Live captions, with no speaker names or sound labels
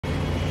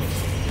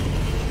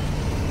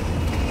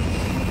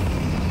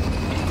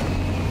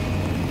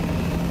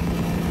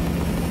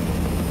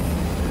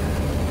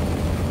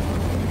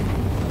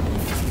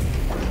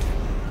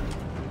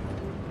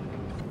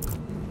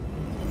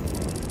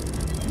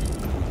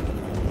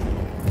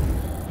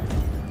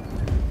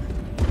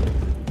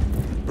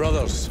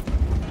Brothers,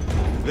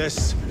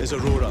 this is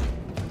Aurora.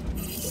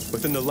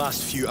 Within the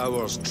last few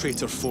hours,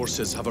 traitor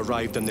forces have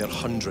arrived in their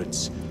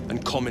hundreds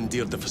and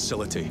commandeered the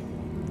facility.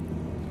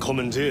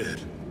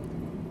 Commandeered?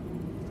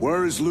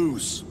 Where is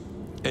Luz?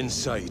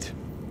 Inside.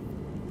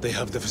 They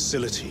have the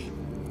facility,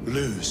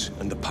 Luz,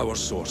 and the power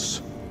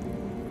source.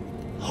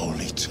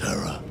 Holy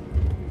terror.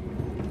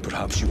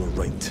 Perhaps you were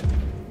right,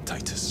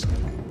 Titus.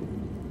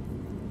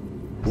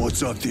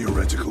 What's our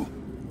theoretical?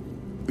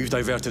 We've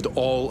diverted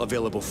all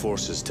available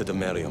forces to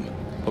Demerium,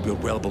 but we're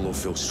well below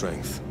full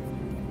strength.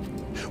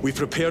 We've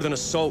prepared an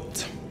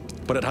assault,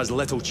 but it has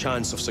little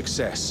chance of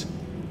success,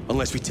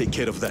 unless we take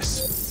care of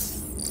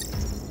this.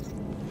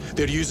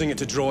 They're using it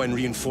to draw in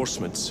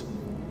reinforcements.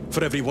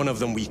 For every one of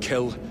them we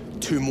kill,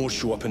 2 more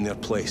show up in their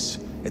place.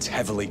 It's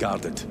heavily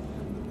guarded.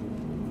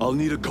 I'll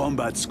need a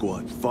combat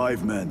squad,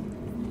 5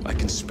 men. I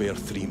can spare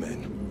 3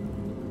 men.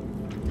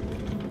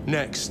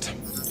 Next,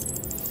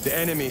 the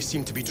enemy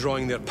seem to be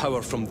drawing their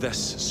power from this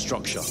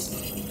structure.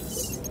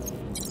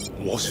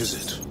 What is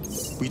it?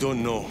 We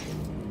don't know.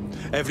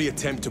 Every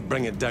attempt to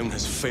bring it down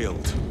has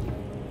failed.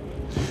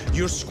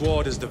 Your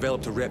squad has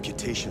developed a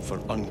reputation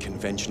for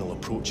unconventional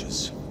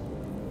approaches.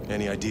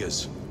 Any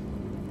ideas?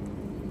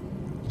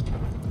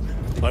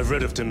 I've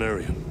read of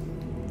Demerium.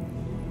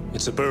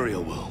 It's a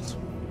burial world.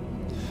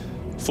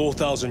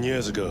 4,000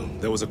 years ago,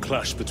 there was a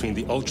clash between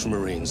the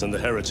Ultramarines and the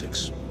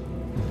Heretics.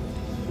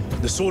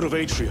 The Sword of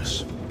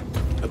Atreus,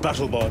 a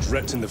battle barge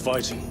wrecked in the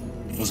fighting,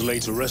 was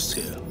laid to rest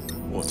here.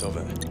 What of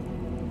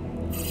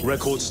it?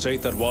 Records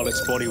state that while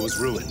its body was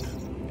ruined,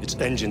 its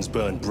engines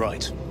burned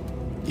bright,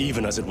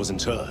 even as it was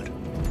interred.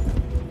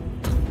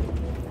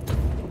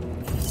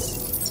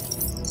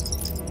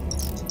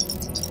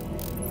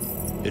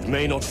 It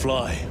may not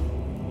fly,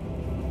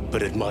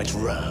 but it might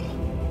ram.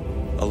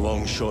 A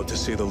long shot, to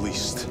say the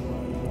least.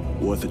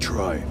 Worth a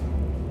try.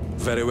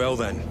 Very well,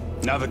 then.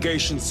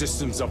 Navigation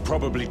systems are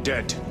probably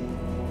dead.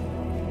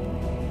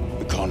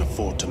 We can't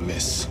afford to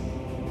miss.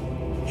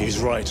 He's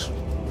right.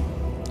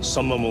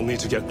 Someone will need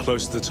to get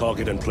close to the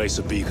target and place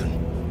a beacon.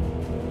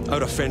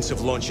 Our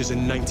offensive launches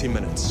in 90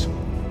 minutes.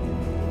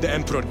 The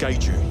Emperor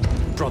guide you,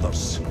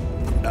 brothers.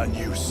 And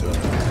you, sir.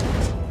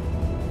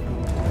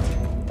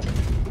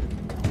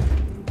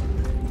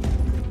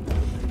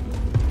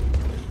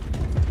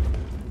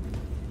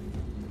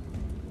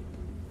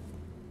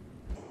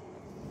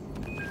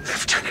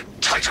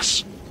 Lieutenant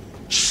Titus,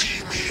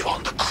 see me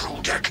on the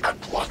crew deck at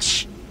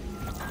once.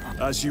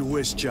 As you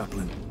wish,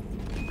 Chaplain.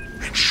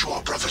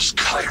 Ensure brothers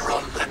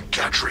Chiron and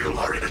Gadriel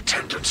are in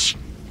attendance.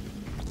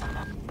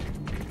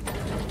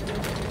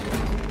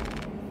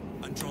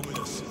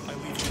 Andromedus, I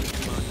leave you in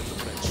command of the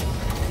bridge.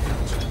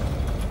 Captain,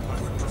 I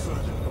would prefer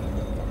that.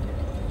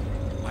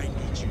 I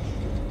need you.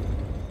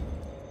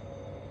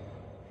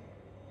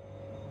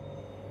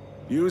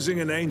 Using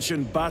an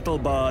ancient battle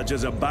barge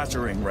as a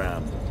battering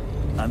ram.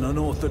 An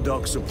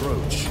unorthodox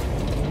approach.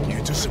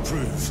 You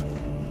disapprove?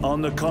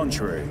 On the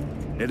contrary,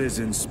 it is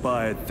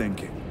inspired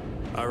thinking.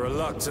 I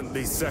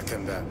reluctantly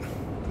second that.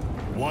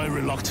 Why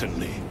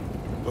reluctantly?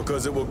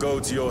 Because it will go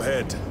to your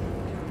head.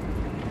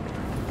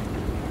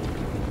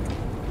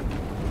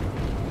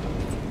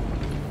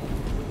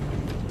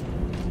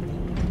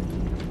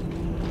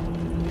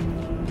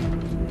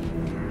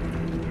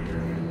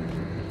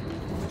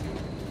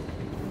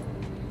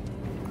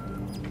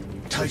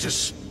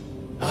 Titus,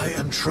 I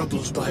am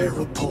troubled by a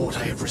report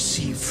I have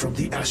received from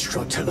the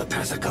Astra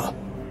Telepathica.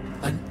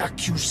 An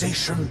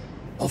accusation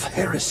of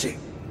heresy.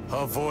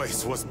 Her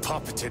voice was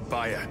puppeted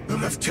by a... The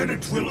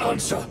lieutenant will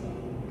answer.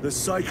 The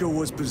Psycho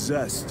was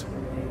possessed.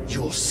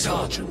 Your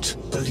sergeant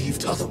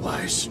believed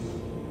otherwise.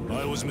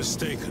 I was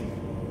mistaken.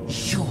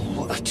 You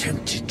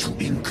attempted to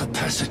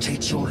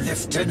incapacitate your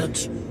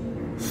lieutenant.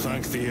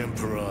 Thank the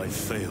Emperor I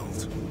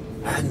failed.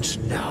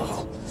 And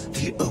now,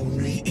 the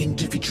only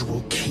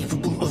individual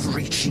capable of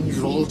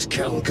reaching Lord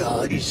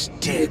Kelgar is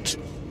dead.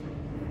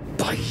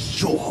 By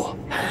your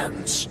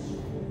hands.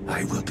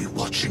 I will be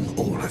watching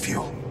all of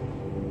you.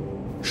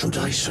 Should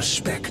I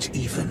suspect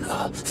even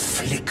a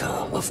flicker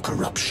of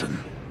corruption,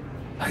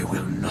 I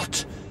will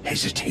not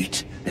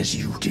hesitate as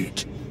you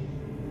did.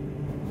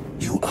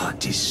 You are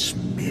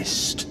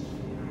dismissed.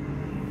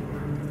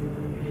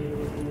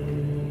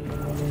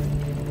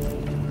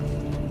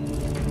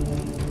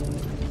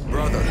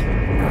 Brother,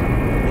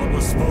 what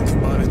was spoken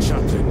by the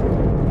chaplain?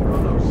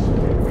 Brothers,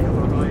 we have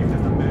arrived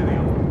at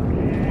Demerium.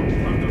 Launch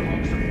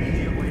thunderbolts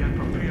immediately and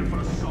prepare for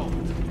assault.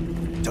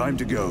 Time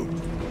to go.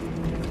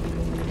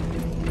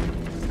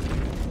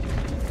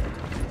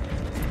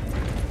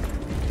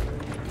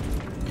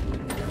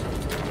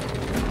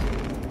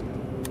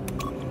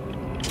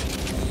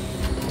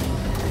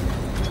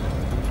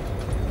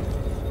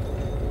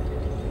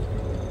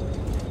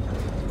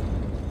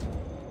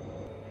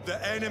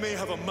 The enemy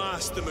have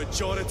amassed the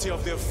majority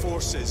of their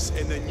forces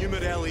in the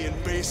Numeralian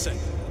Basin.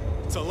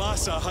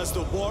 Thalassa has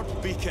the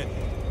warp beacon.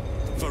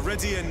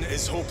 Viridian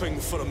is hoping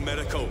for a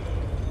miracle.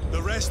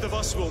 The rest of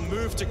us will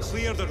move to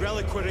clear the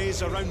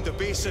reliquaries around the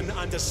basin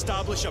and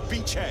establish a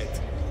beachhead.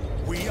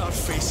 We are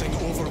facing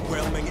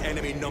overwhelming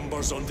enemy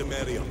numbers on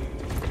Demerium.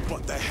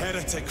 But the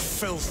heretic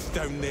filth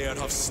down there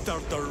have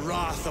stirred the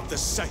wrath of the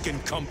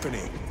Second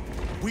Company.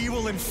 We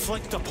will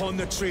inflict upon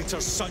the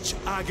traitors such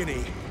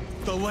agony,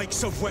 the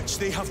likes of which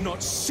they have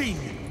not seen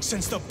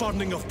since the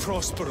burning of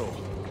Prospero.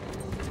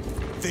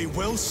 They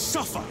will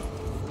suffer,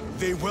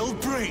 they will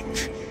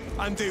break,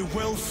 and they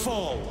will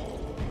fall.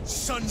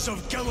 Sons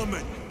of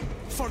Gilliman,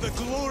 for the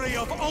glory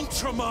of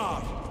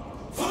Ultramar!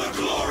 For the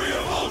glory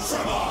of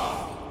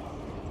Ultramar!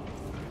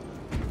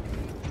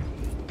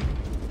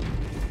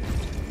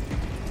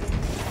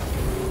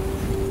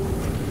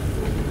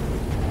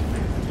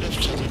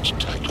 Lieutenant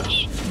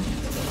Titus,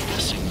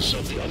 blessings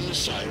of the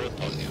Omnissiah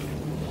upon you.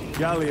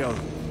 Galio,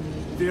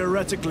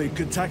 theoretically,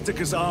 could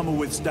Tacticus armor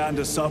withstand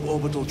a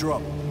suborbital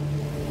drop?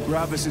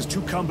 Gravis is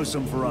too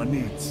cumbersome for our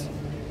needs.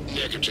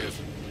 Negative.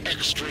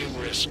 Extreme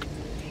risk.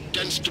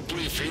 Dense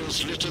debris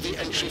fields litter the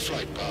entry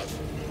flight path.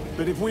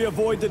 But if we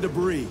avoid the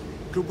debris,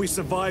 could we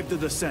survive the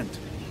descent?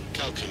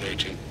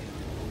 Calculating.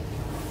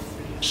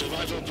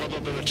 Survival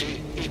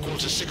probability equal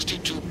to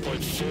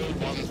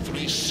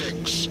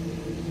 62.4136.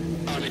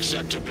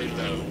 Unacceptably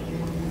low.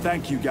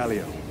 Thank you,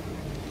 Galio.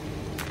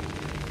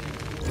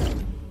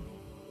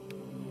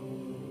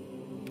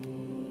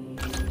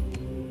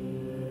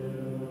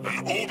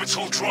 An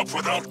orbital drop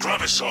without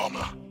Gravis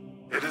armor.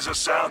 It is a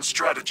sound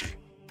strategy.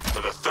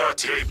 With a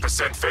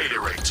 38%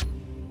 failure rate,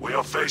 we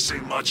are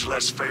facing much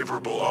less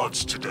favorable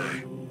odds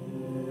today.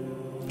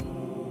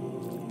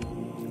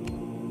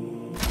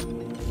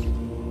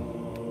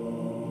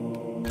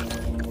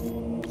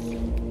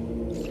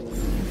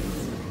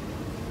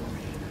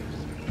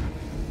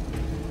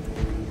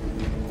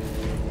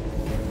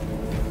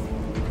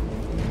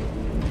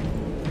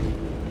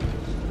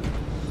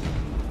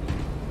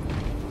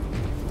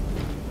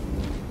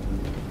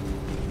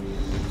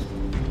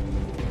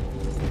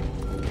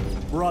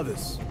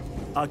 Brothers,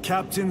 our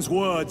captain's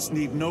words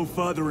need no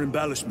further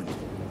embellishment.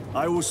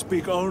 I will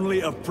speak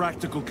only of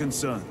practical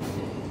concerns.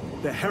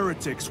 The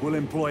heretics will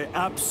employ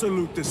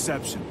absolute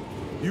deception.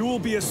 You will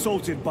be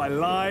assaulted by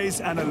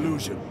lies and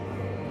illusion.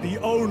 The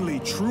only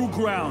true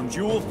ground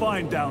you will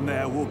find down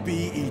there will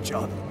be each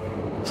other.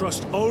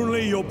 Trust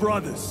only your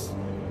brothers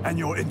and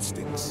your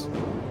instincts.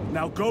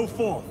 Now go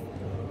forth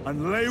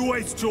and lay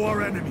waste to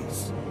our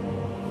enemies.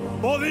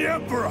 For the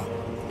Emperor!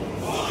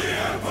 For the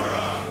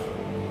Emperor!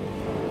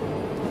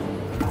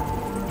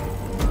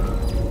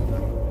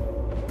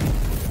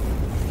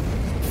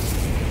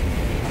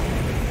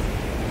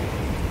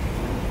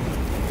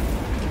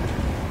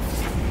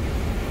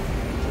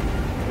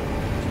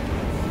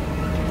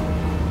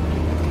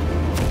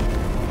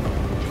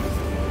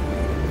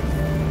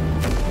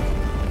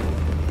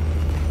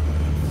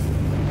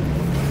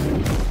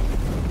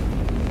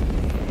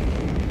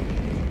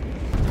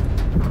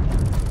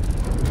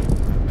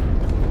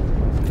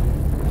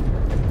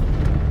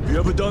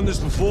 Done this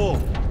before.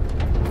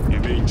 You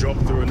mean drop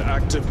through an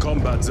active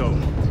combat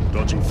zone,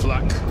 dodging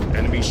flak,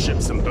 enemy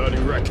ships and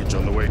burning wreckage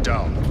on the way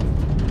down?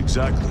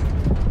 Exactly.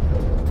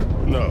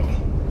 No,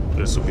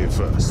 this will be a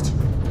first.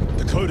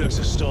 The Codex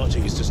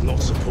Astartes does not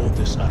support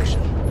this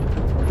action.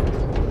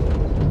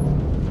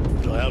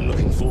 But I am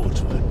looking forward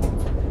to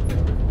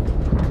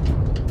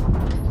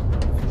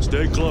it.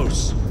 Stay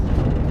close.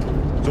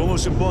 It's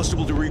almost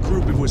impossible to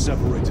regroup if we're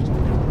separated.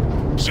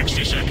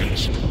 60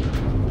 seconds.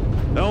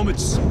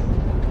 Helmets!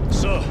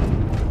 Sir,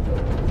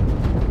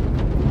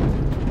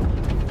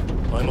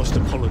 I must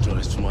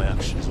apologize for my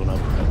actions on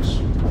Alvarez.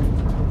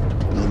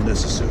 Not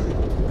necessary.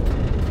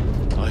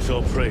 I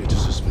fell prey to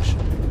suspicion.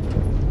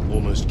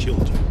 Almost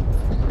killed him.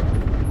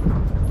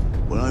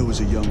 When I was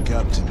a young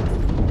captain,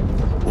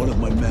 one of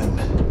my men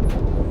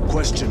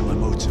questioned my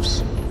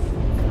motives.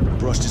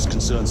 Brushed his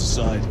concerns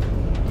aside,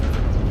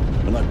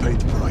 and I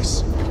paid the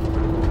price.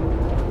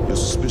 Your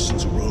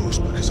suspicions arose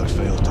because I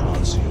failed to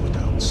answer your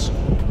doubts.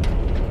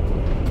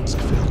 I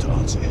failed to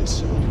answer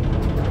his.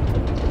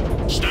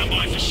 Stand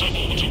by for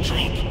suborbital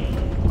drop.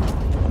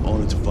 I'm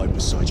honored to fight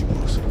beside you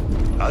both.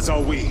 As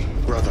are we,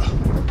 brother.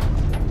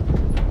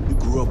 You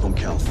grew up on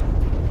Calth.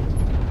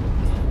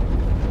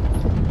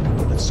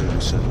 Let's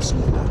certainly settle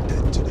some of our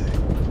dead today.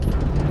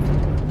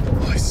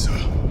 Aye, sir.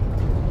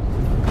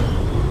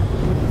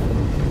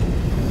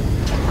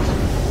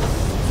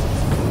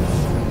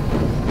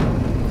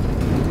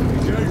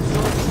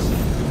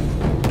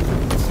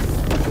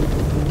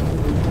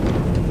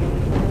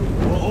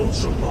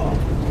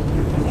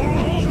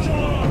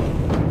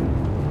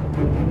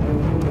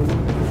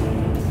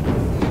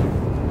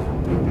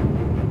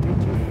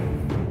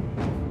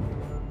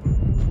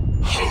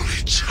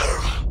 Holy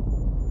terror!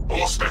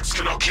 Auspex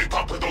cannot keep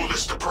up with all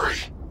this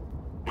debris.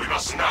 We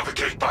must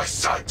navigate by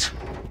sight.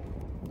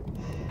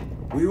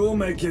 We will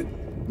make it.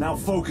 Now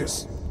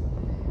focus.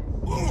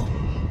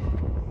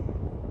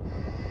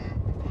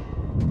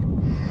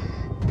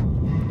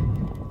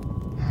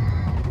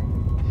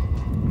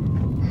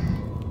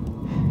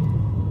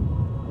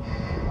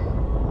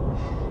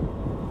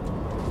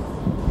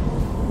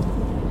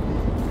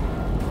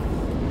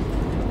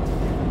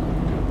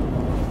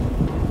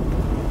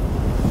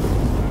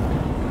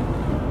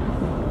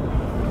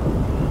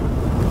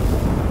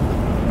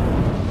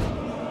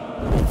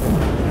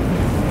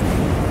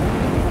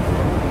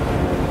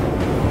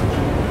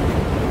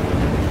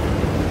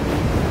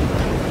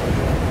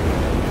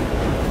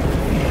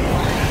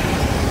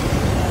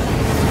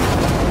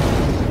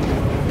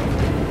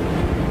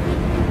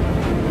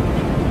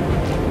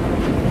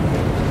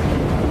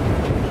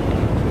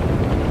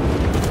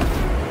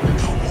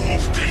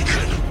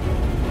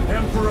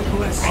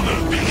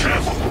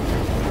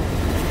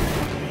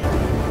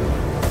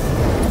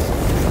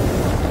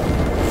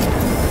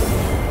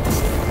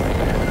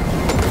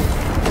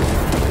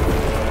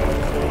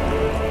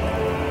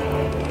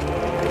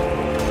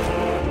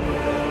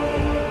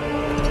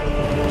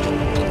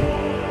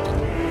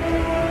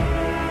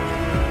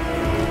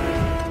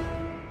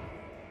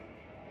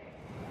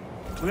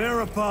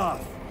 Clear a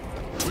path.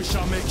 We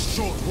shall make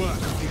short work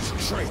of these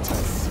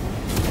traitors.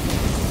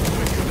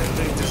 Quicker than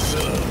they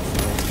deserve.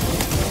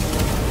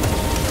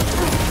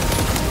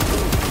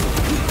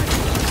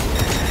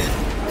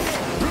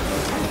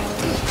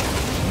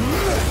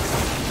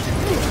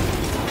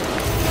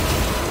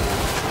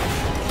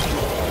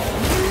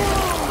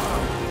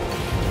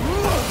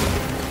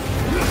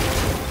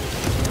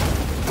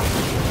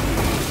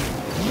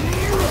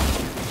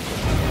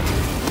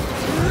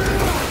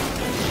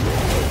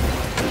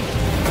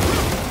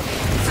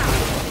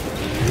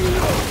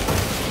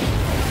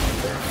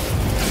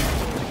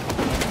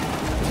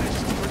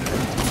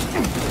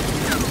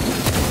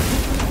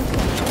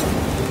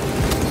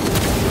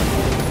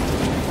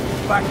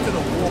 Back to the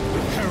walk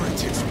with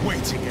heretics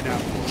waiting in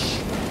ambush.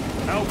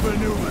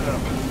 Outmaneuver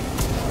them.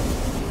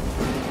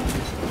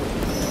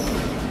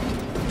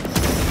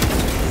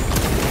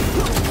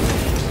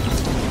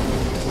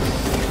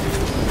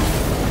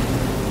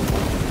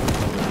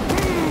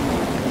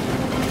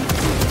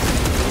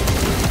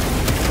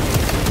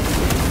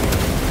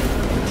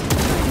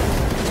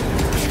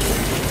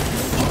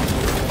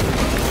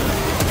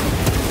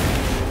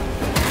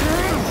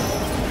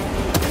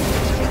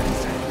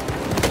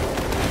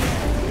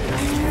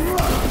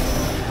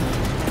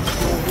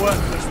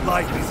 Worthless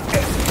life is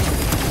empty.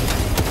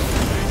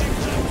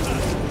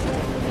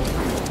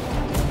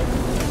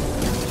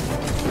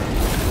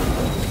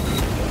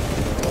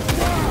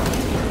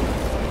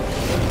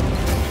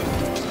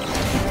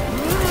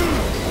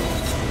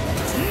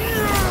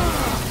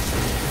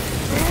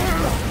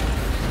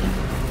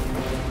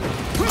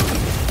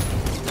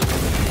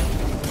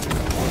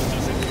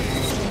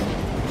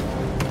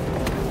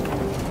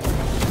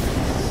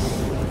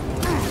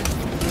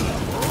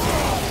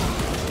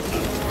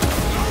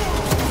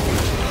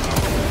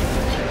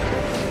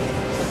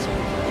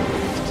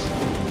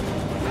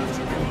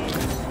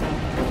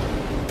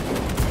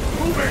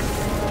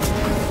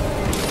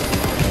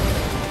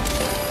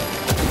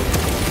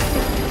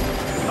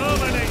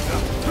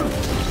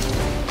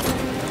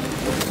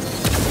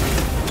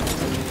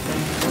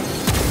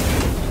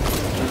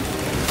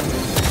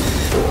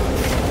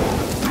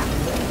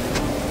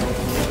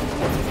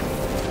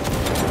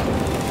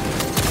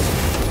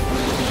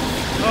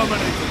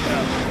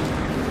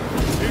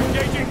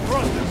 Engaging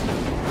thrusters.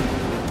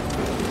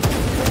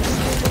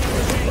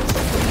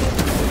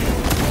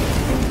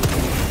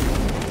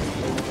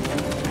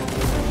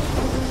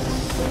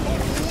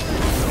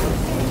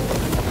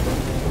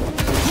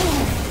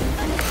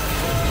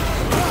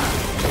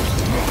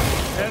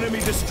 Enemy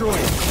destroyed.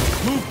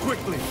 Move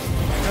quickly.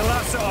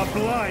 Elassa are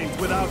blind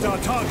without our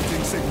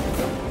targeting signal.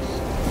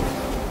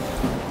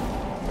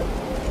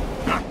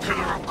 That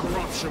pillar of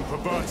corruption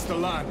perverts the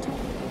land.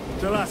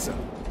 Elassa,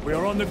 we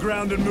are on the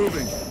ground and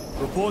moving.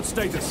 Report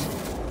status.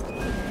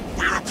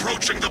 We're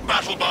approaching the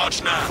battle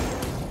barge now.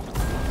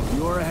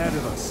 You're ahead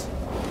of us.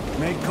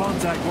 Make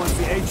contact once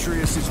the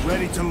Atreus is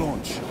ready to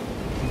launch.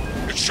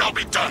 It shall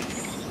be done.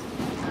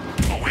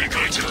 Are we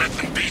going to let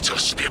them beat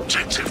us to the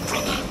objective,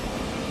 brother?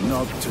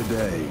 Not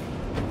today.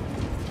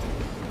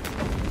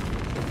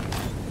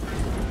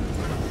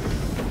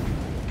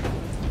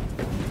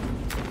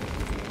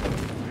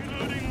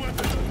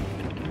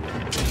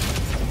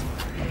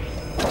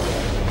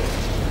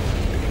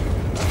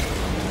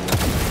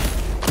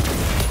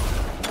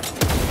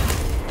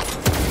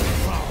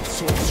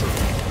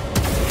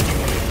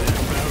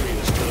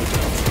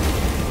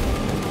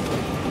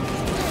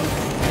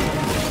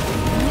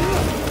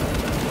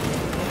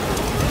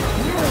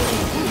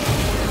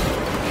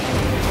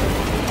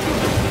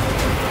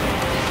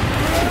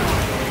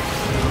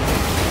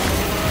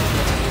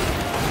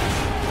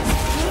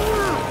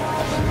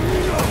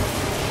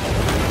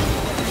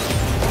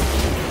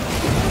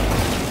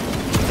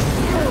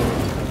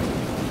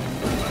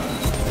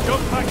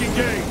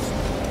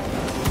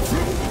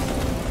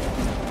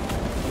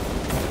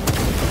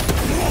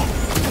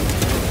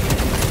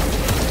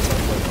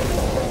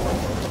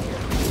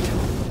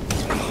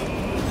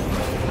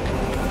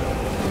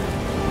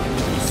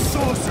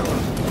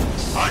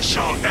 I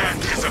shall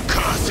end his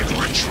accursed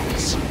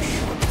rituals.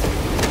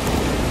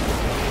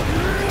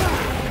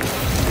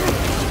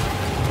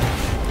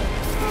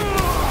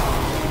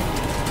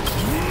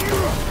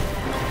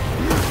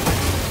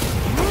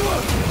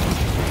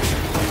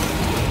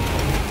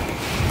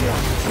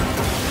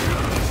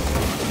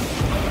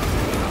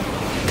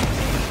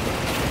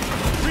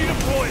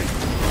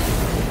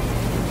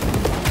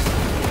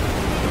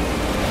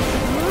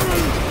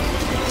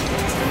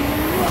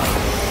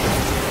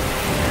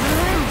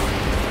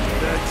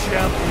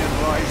 Champion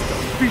lies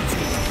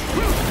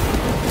defeated.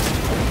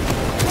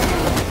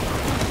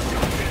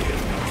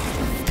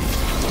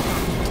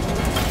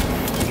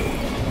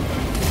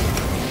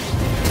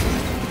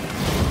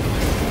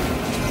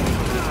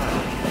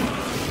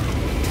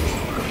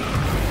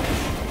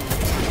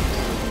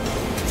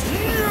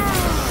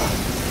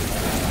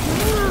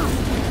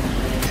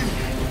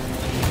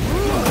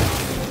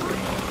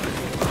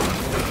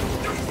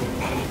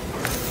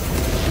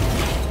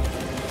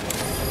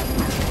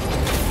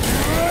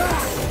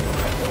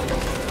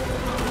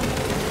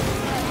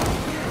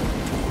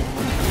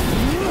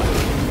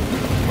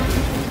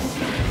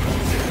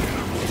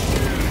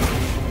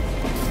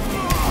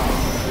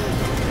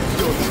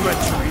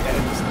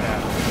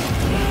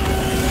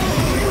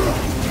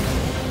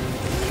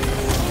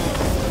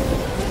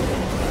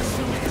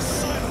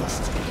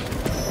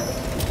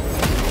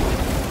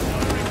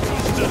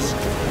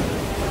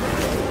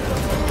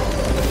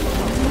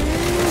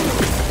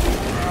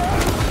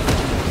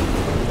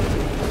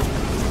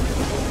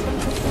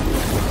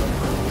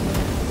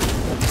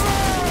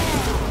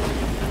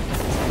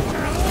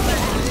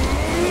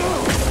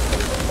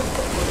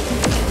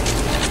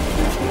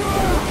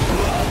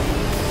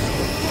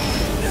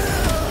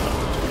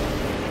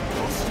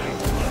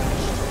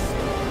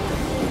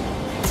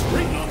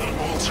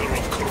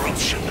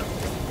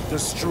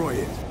 Destroy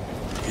it.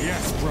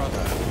 Yes, brother.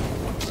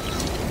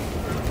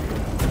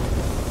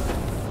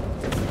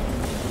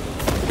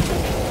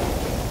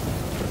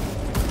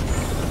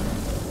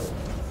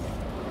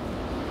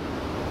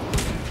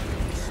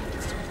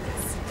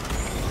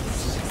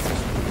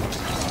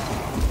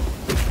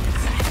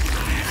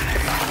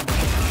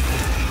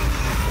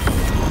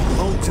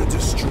 Altar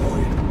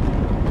destroyed.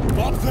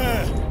 Up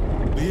there!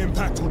 The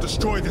impact will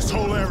destroy this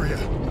whole area.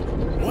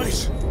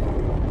 Wait!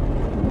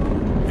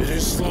 It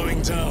is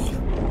slowing down.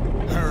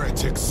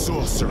 Heretic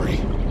sorcery.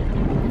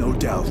 No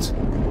doubt.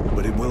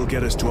 But it will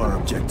get us to our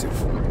objective.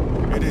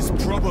 It is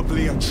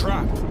probably a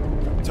trap.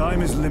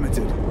 Time is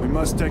limited. We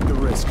must take the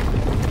risk.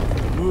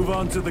 Move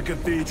on to the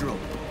cathedral.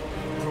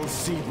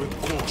 Proceed with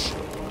caution.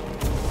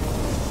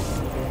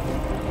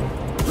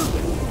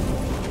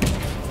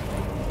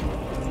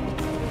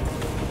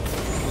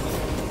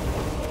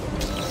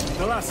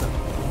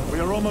 Thalassa, we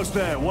are almost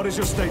there. What is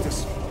your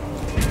status?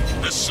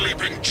 The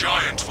sleeping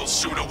giant will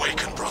soon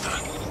awaken, brother.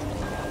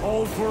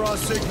 Hold for our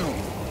signal.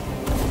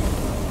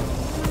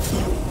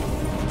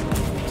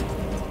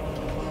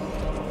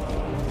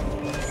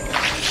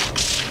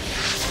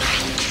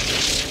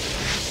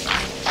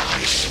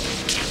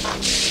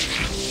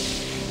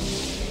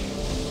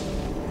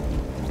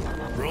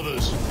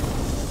 Brothers,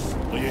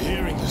 are you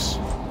hearing this?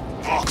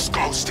 Vox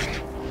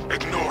ghosting.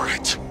 Ignore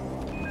it.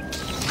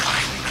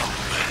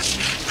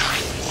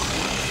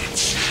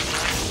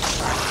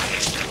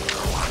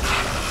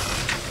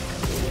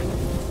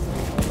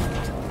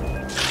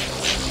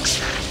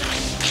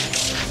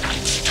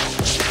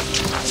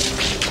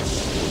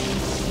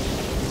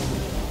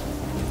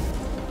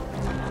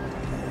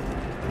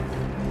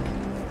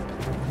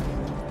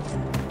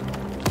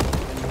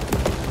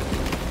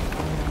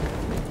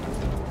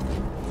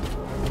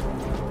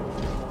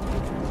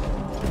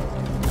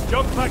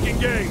 Jump pack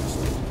engaged.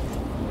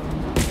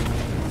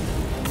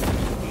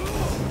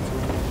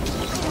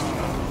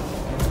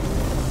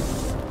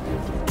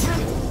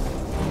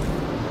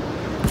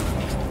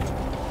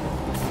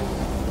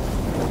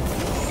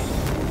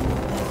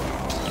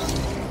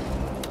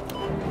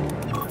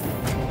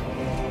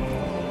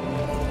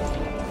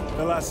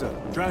 Thalassa,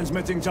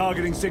 transmitting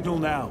targeting signal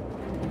now.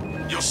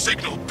 Your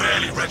signal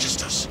barely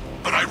registers,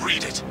 but I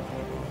read it.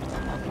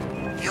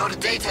 Your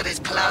data is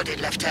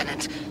clouded,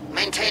 Lieutenant.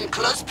 Maintain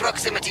close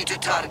proximity to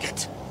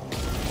target.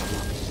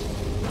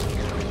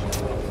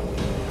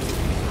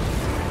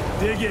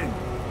 Dig in.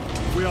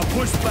 If we are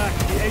pushed back,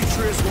 the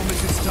Atreus will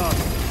miss its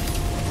target.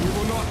 We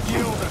will not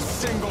yield a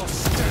single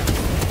step.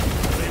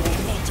 They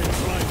will not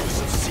deprive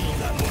us of seeing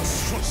that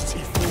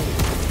monstrosity fall.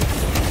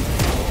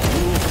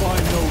 We will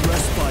find no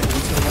respite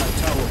until that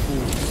tower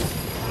falls.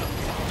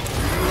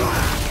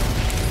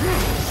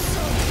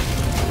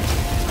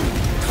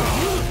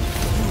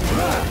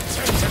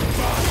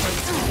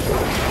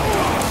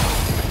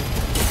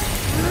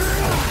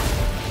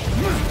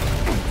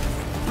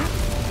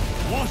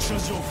 Watch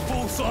as your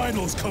false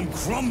idols come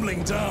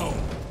crumbling down.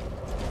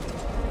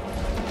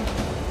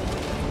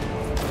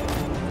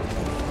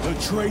 The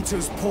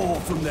traitors pour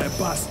from their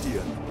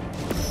bastion.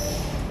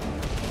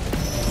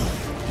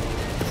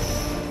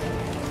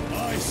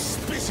 I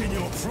spit in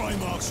your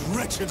Primarch's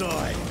wretched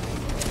eye.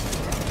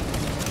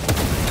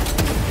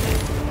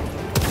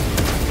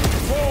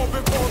 Fall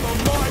before the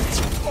might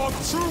of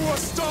true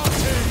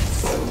Astartes!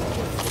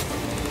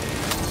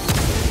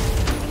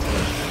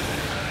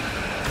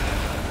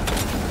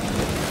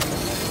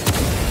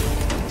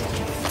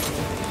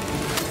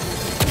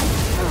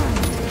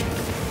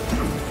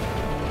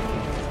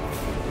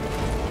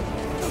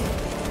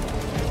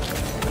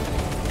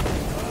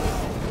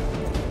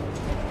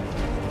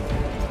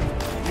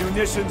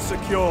 Munition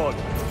secured.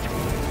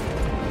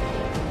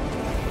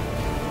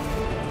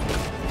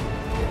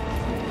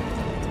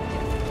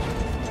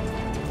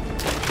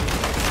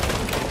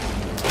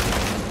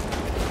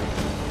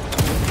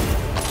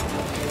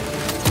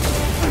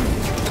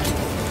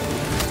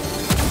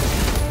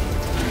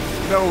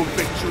 No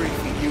victory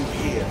for you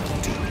here,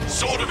 dude.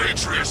 Sword of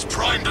Atreus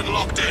primed and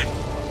locked in.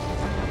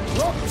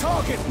 Lock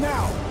target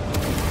now!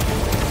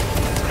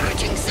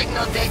 Routing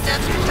signal data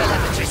through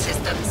telemetry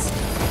systems.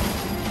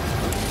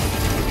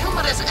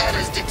 Numerous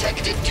errors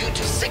detected due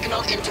to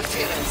signal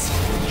interference.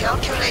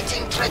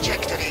 Calculating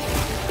trajectory.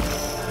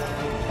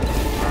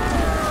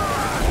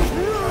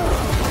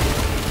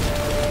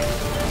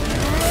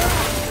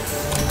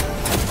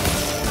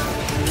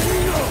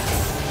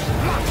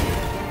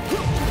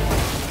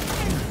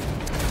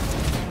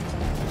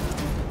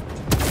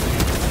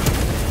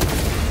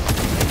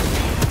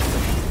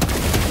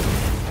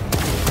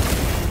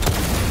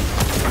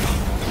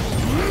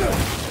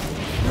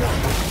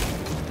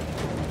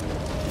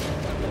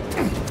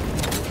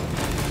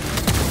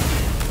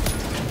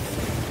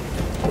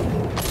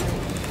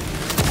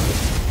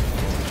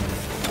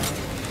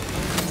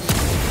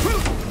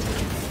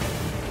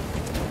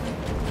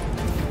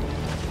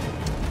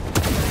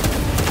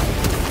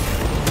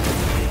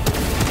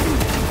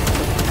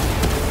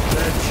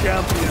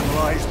 Champion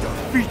lies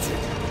defeated.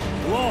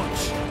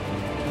 Launch!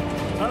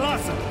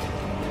 Thalassa!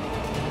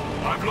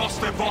 I've lost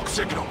their Vox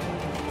signal.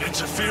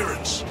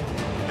 Interference.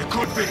 It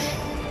could be.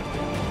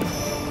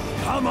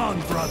 Come on,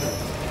 brother.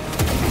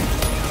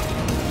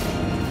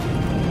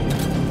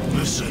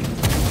 Listen.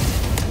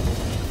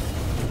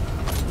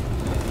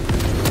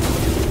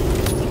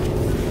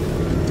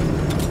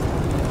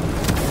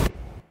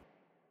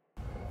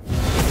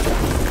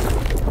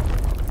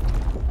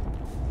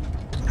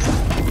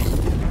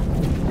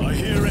 I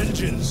hear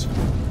engines.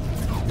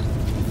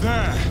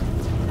 There!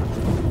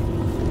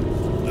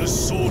 The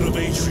Sword of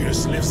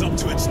Atreus lives up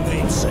to its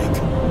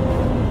namesake.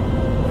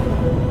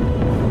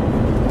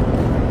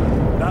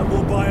 That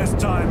will buy us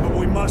time, but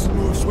we must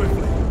move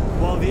swiftly.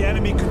 While the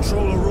enemy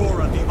control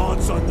Aurora, the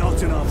odds are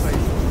not in our favor.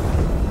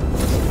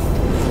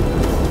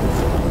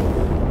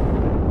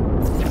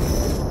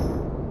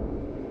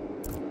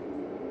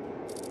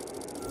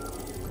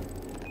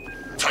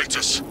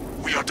 Titus,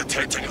 we are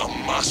detecting a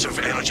massive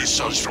energy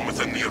surge from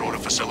within the Aurora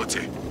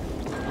facility.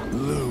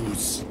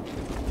 Lose.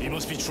 He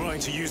must be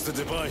trying to use the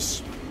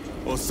device.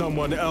 Or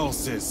someone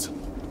else is.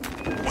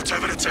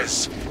 Whatever it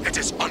is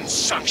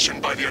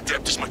unsanctioned by the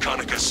Adeptus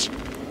Mechanicus.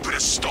 Put a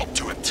stop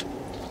to it.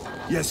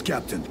 Yes,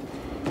 Captain.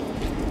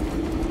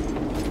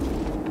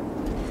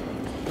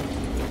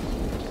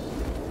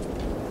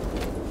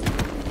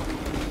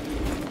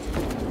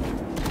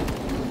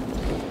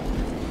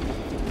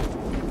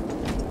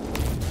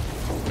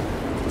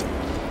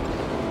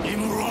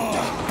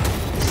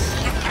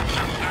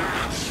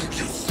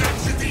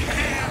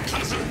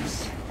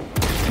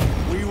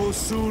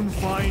 Soon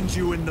find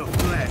you in the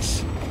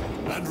flesh.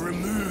 And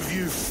remove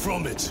you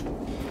from it.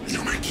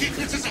 You may keep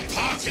it as a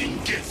parting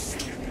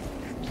gift.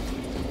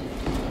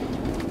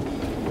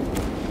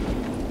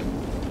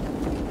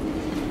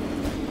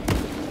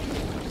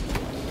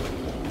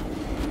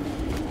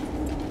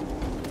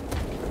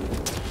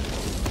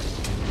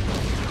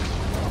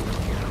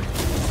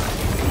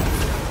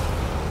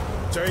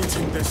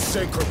 Tainting this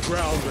sacred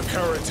ground with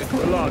heretic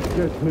blood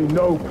gives me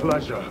no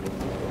pleasure.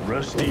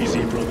 Rest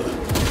easy, brother.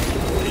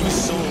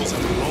 These souls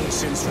have long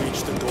since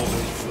reached the Golden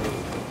Throne.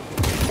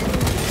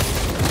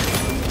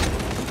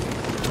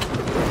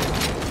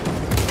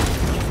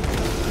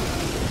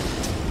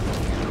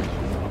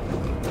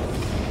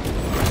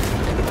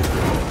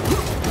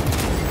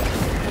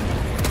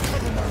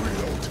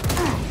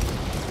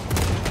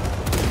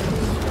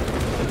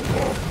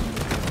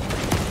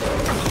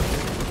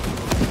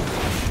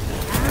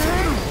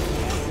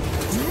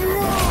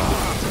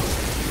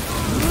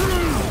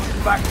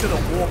 Back to the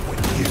warp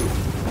with you.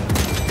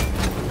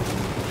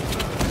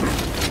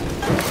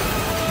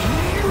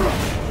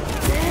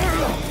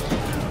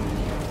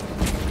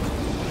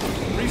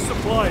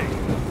 Resupplying.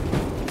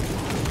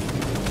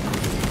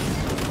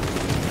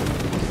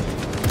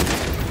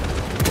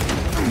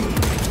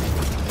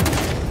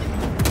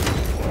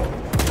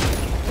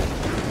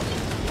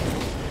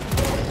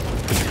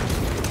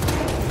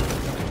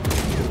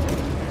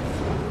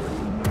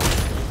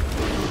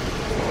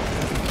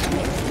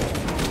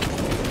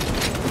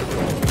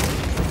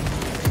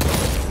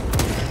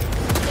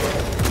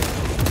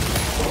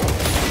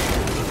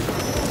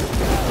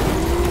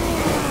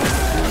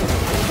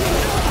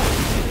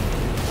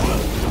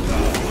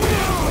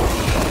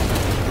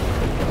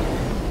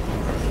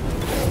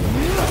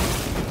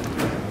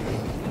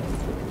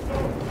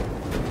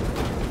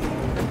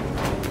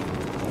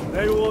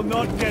 They will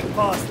not get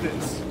past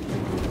this.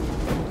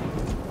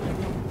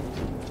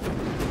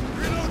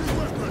 Reloading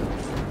weapon!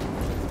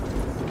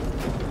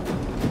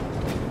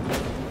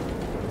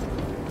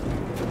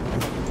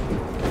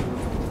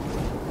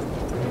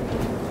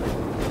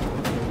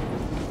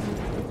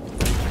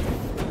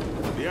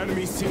 The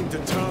enemy seem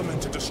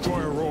determined to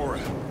destroy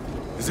Aurora.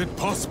 Is it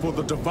possible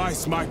the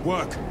device might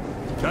work?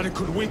 That it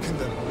could weaken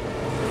them?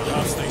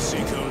 Perhaps they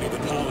seek only the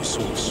power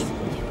source.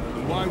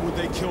 Then why would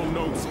they kill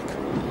Nozick?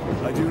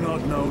 I do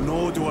not know,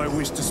 nor do I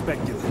wish to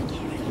speculate.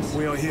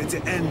 We are here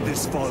to end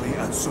this folly,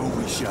 and so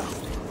we shall.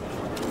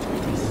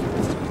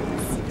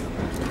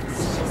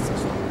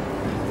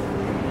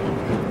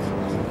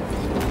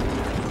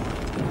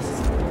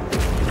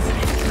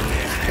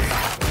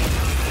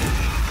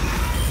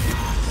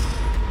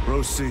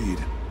 Proceed.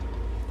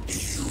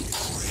 You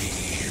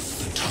crave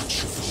the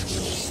touch of the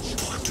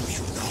Lord, do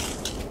you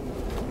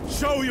not?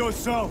 Show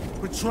yourself,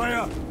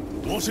 betrayer!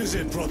 What is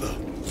it, brother?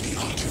 The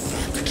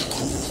artifact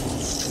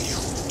calls to you,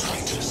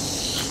 Titus.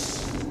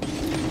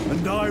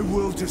 And I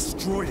will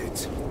destroy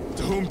it.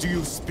 To whom do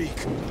you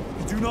speak?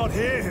 You do not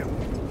hear him.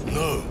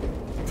 No.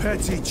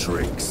 Petty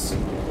tricks.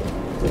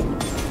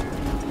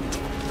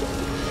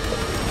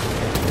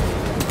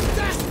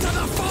 Death to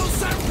the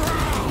false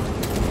emperor!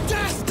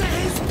 Death to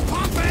his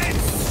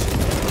puppets!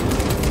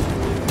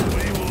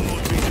 We will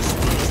not be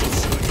disposed of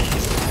so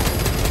easily.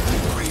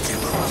 Great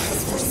Emperor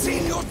has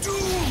foreseen your doom!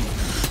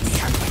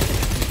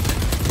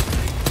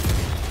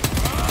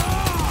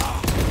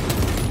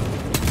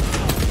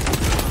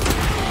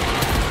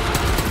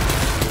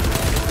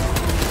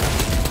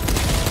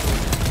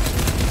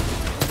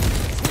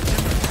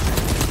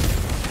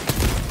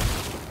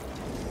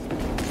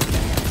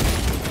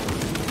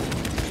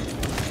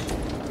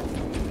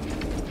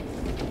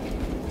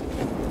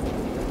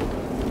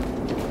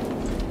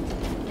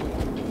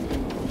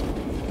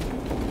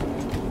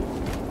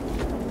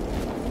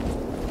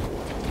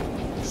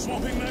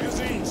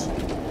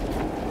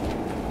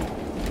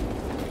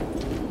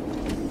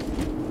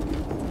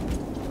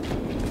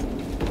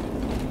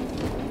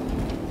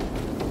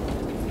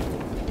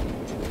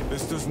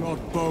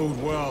 not bode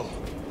well.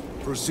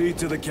 Proceed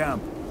to the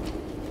camp.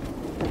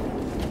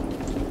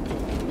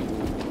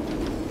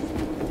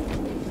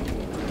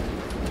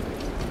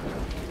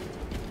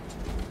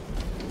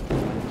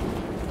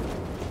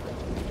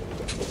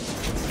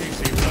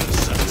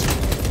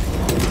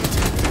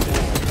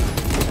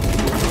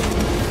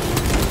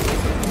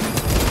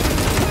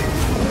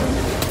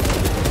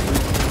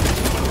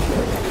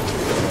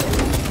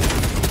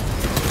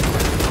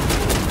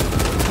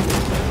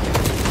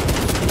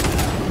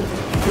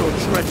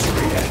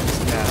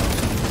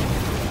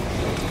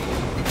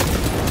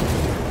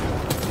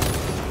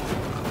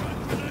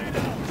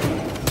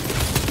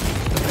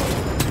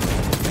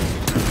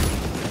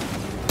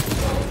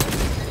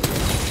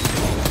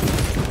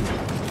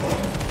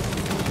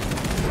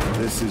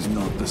 This is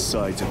not the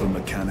site of a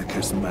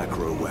Mechanicus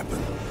macro weapon.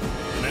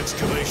 An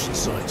excavation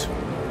site.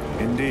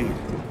 Indeed.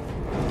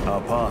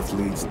 Our path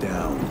leads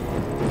down.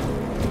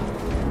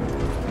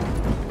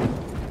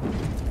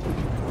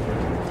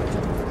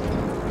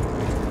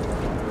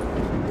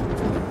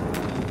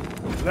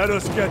 Let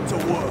us get to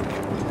work.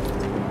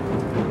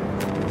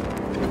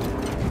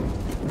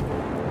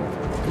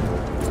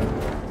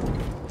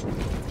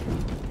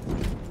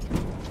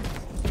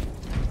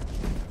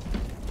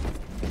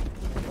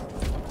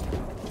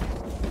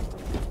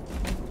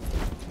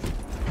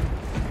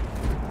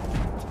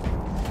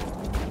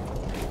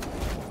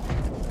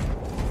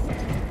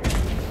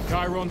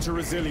 Chiron to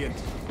Resilient.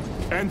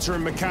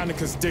 Entering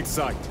Mechanicus dig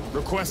site.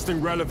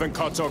 Requesting relevant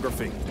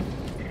cartography.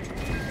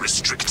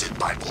 Restricted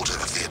by order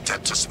of the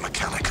Adeptus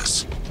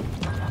Mechanicus.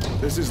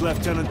 This is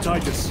Lieutenant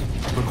Titus.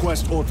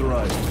 Request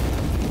authorized.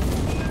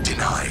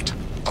 Denied.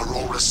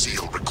 Aurora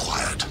seal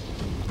required.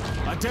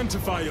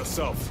 Identify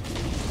yourself.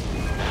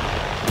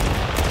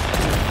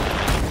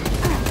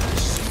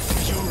 It's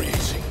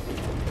infuriating.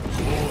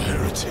 More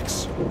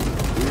heretics.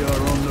 We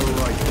are on the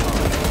right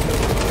path.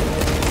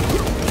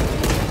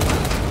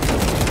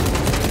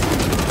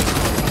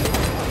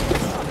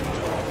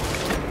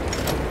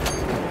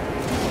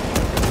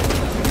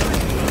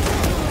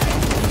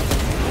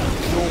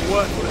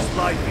 Worthless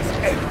life is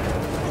empty.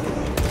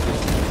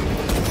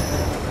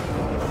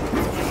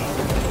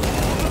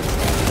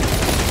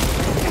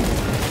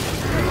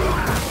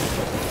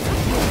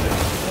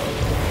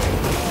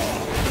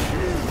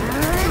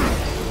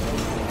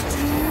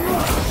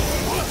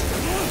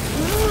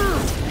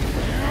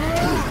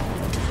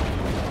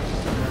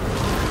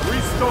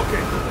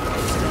 Restocking.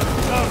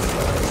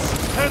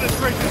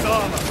 Penetrate his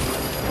armor.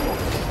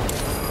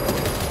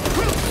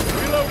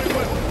 Reloading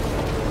weapon.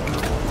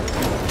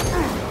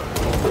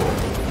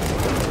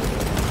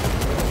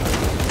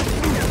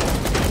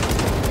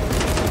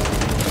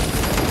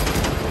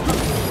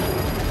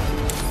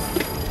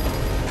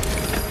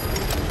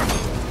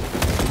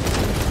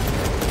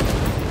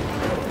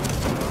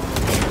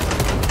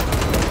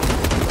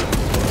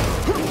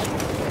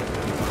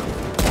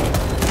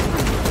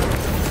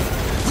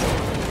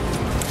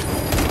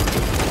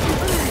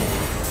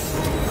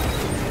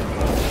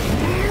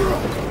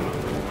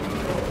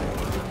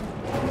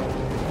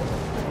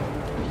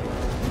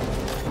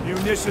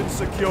 Munition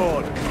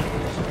secured.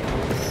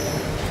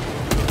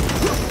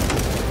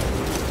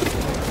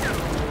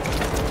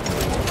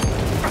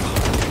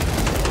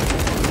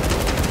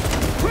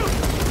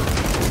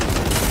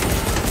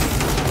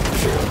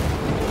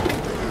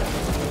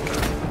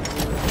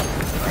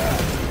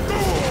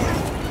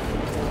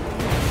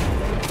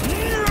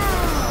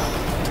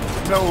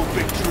 No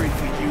victory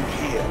for you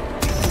here.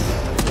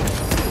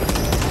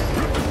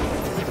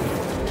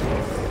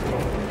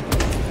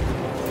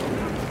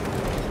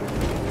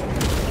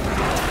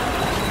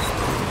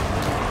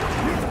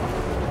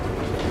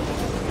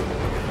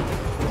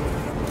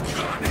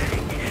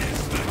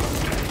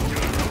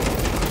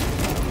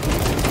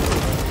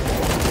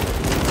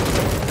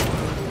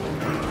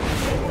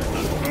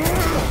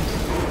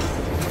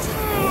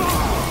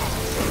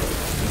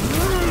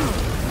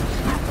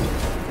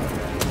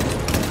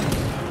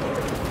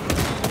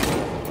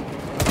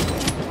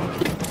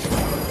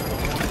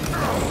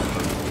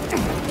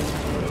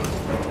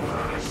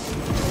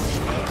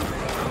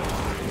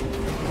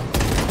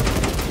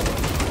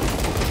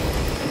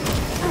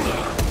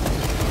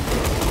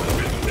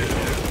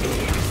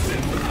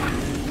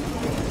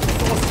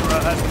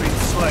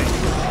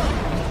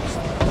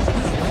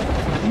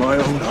 My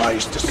own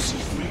eyes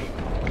deceive me.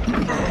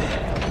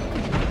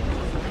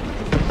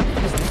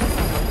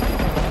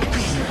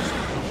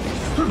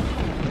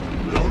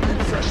 Loading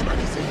fresh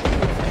magazine.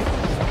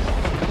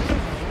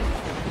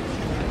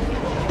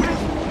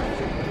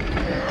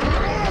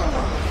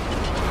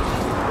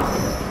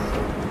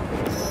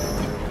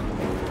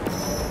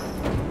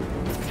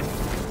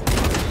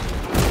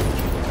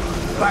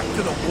 Back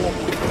to the warp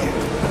with you.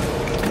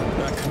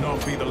 That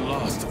cannot be the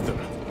last of them.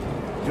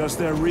 Just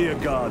their rear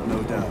guard,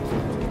 no doubt.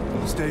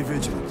 Stay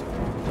vigilant.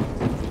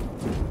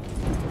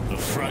 A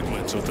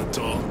fragment of the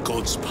Dark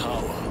God's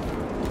power.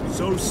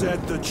 So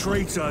said the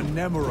traitor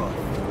Demerium.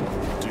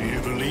 Do you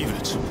believe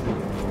it?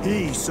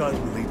 He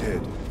certainly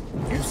did.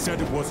 You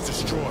said it was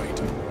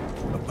destroyed.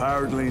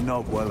 Apparently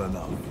not well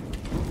enough.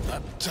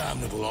 That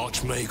damnable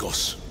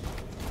Archmagos.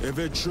 If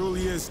it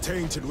truly is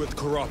tainted with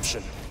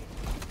corruption,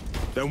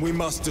 then we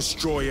must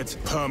destroy it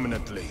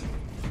permanently.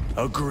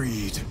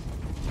 Agreed.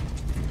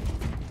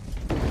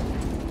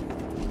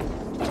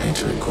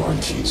 Entering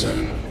quarantine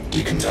zone.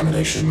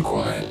 Decontamination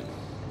required.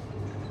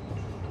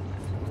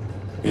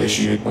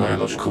 Initiate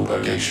biological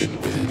purgation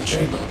within the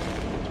chamber.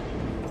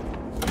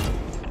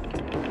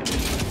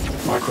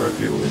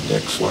 Microbial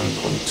index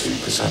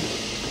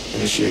 1.2%.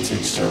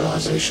 Initiating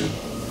sterilization.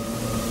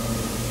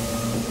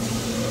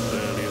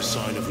 Barely a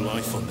sign of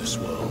life on this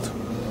world.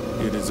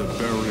 It is a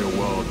burial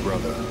world,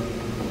 brother.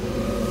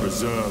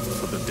 Reserved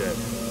for the dead.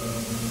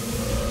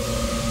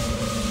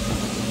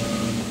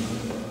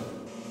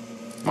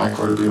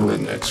 Microbial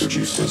index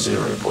reduced to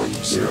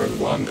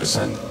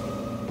 0.01%.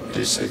 It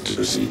is safe to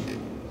proceed.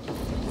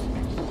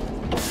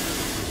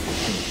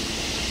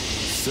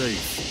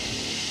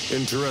 Safe.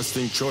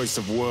 Interesting choice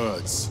of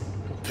words.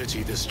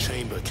 Pity this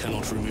chamber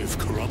cannot remove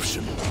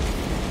corruption.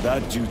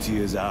 That duty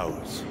is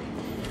ours.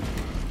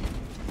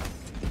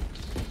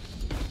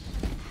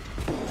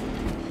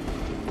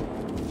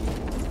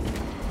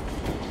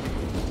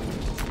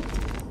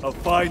 A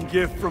fine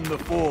gift from the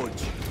Forge.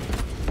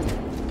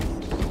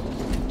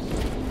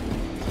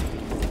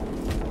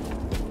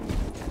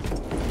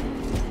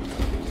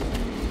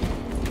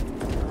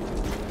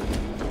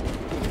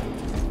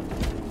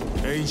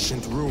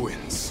 Ancient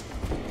ruins.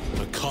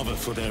 A cover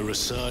for their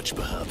research,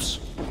 perhaps.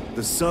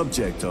 The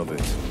subject of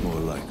it, more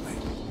likely.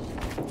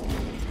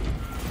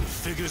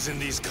 Figures in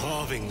these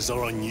carvings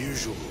are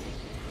unusual.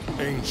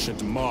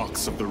 Ancient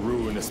marks of the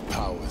ruinous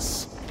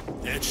powers.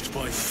 Etched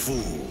by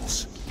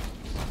fools.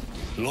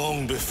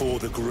 Long before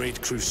the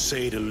Great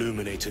Crusade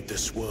illuminated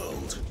this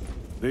world.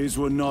 These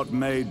were not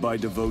made by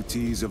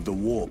devotees of the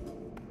Warp.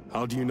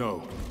 How do you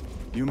know?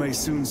 You may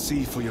soon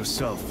see for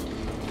yourself.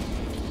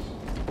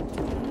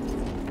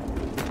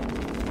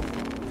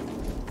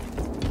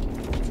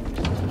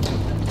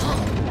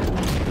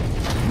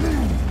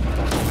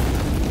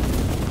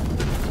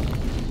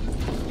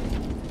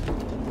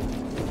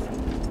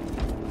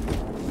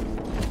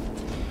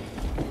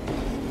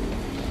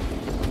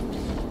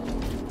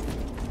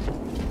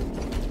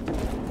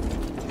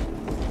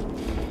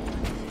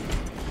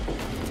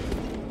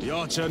 The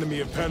arch-enemy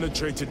have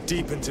penetrated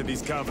deep into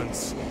these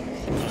caverns.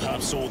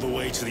 Perhaps all the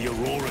way to the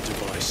Aurora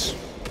device.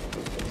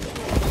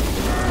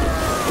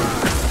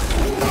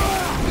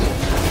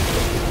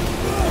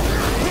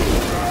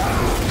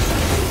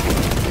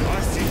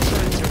 I see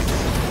trenches.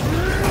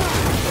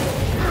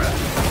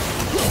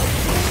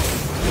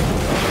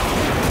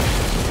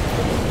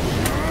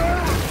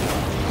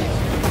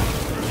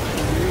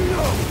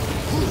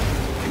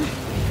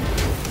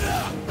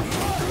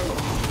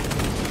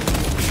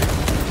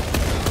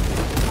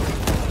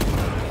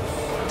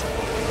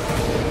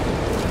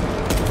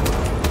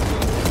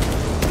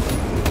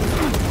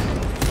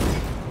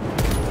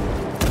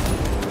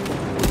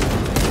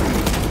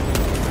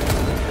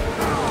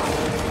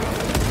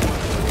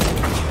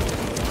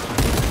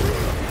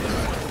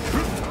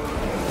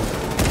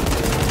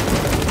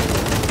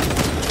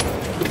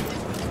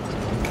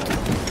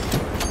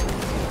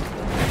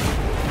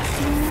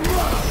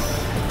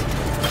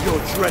 Your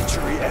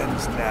treachery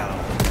ends now.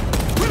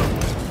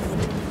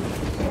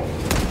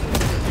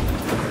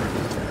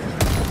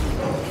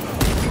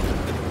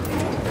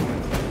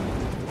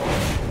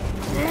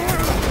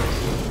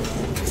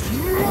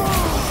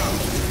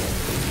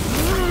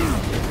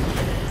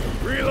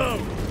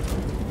 Reload!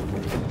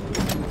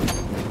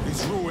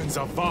 These ruins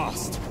are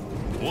vast.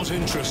 What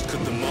interest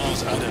could the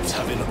Mars adepts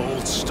have in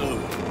old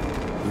stone?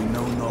 We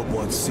know not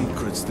what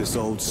secrets this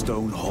old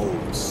stone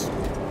holds.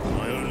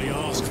 I only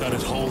ask that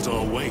it hold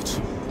our weight.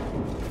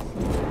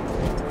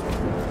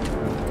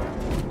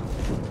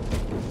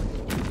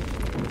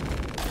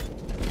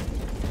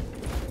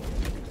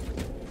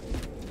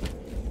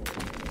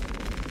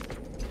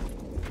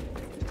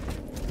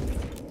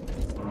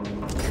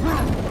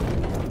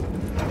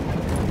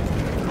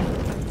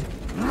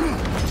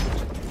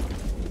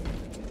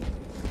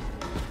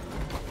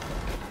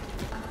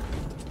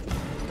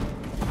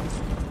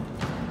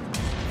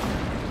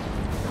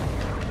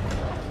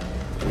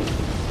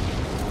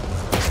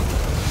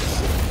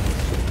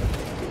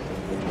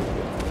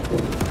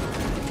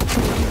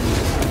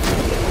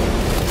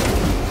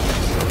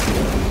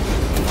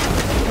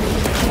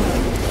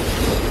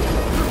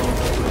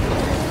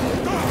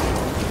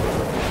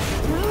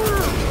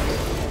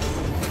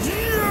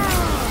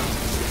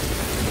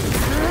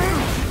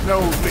 No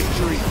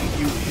victory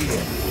for you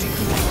here.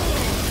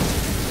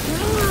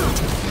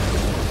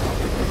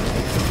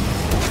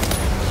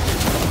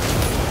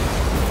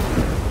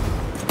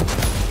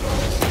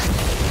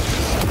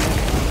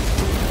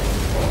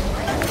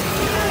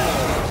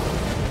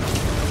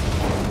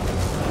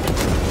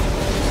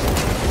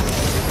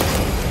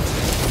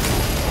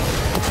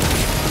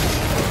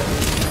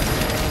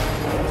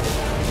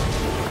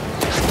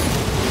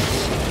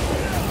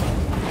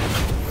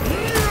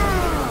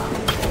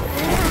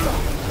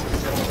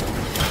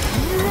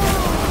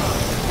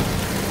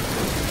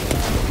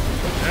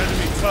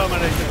 Enemy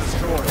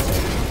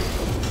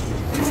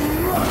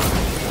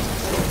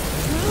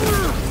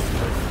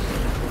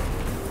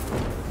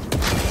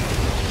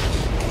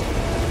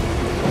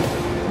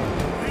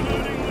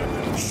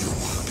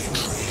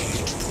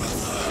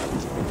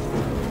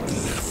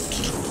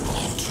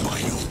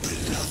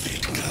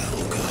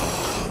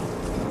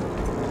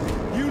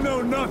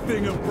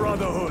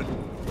Brotherhood.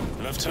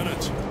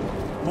 Lieutenant.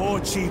 More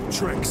cheap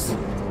tricks.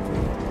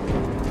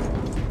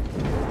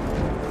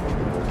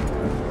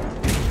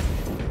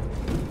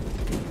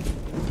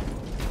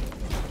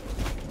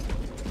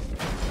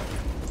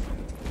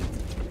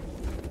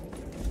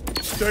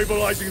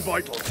 Stabilizing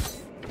vitals.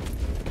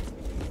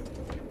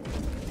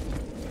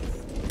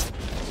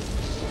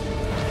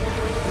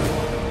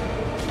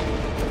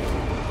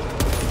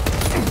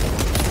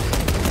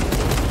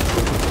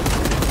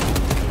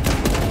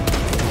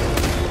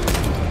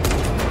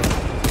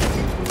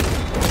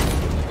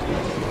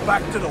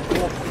 Back to the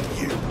warp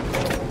with you.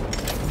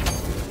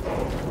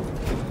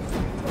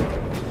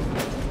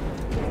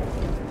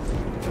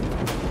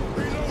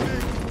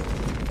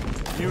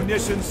 Reloading.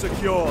 Munitions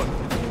secured.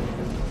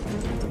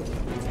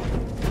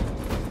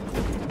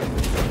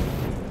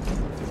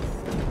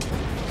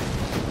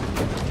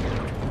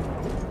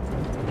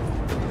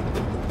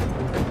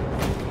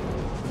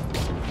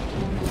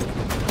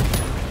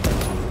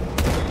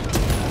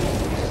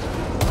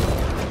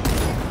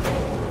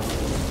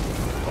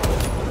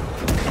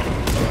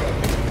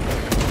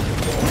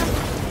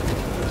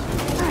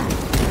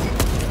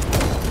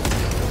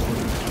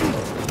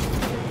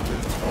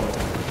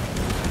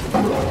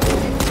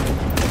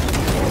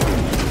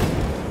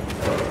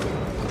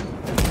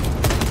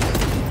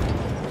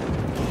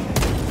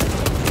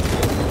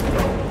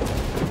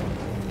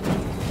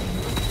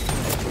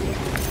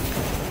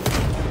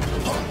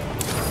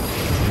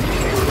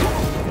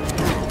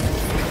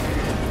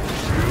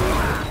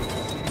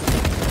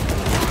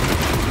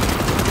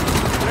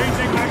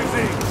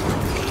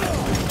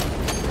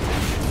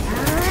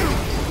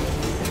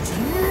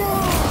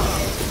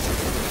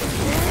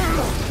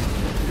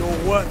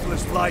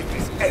 Worthless life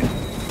is ended.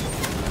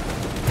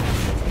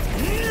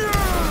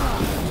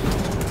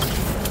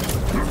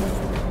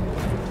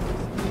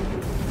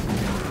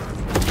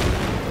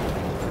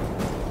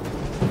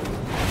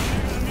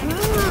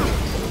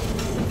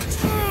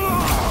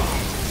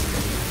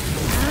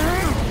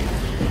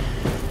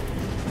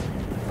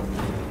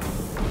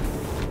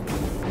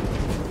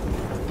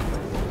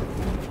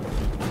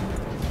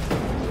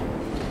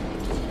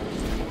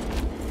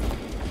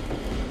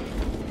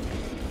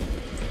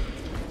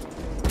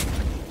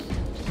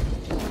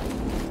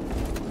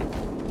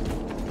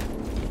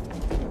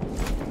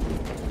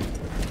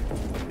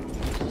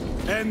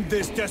 End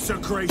this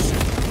desecration.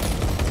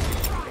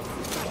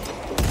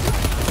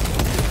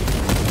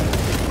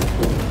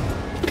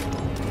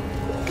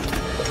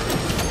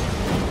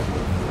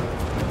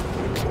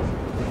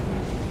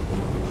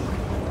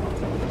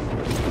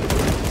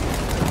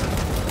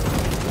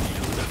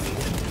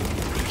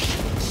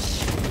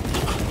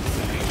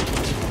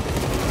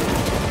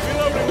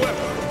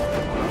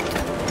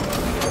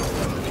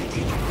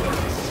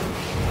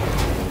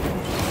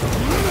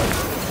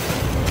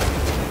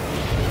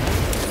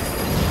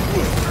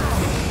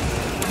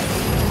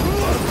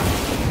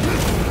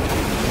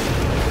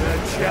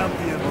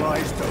 Champion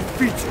lies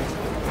defeated.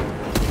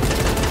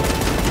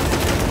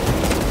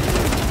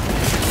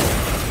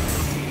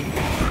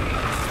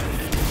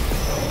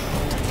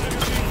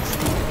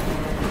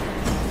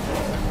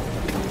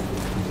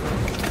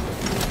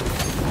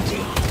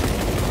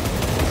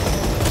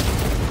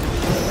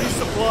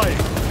 Resupplying.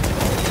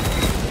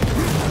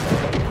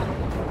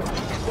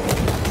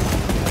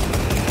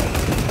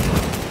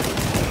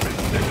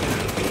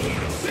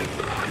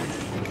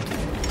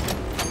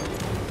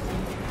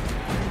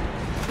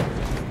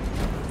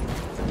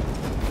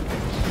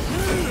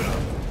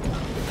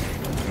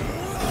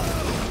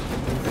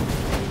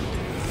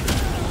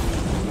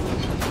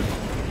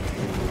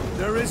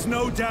 There is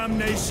no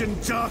damnation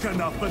dark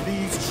enough for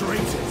these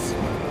traitors.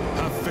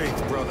 Have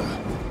faith, brother.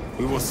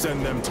 We will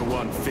send them to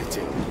one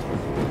fitting.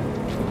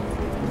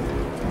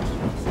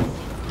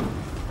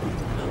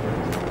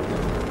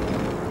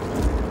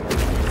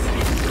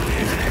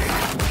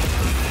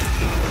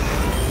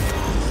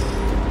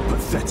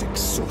 Pathetic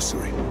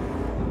sorcery.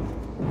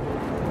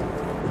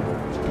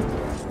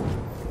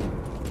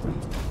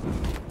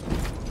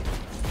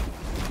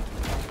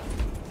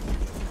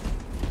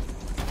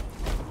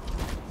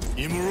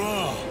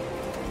 Imura!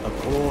 A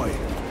ploy.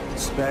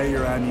 Spare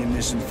your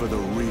ammunition for the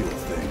real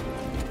thing.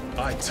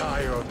 I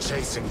tire of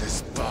chasing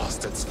this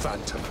bastard's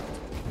phantom.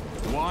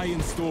 Why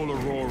install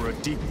Aurora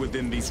deep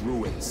within these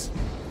ruins?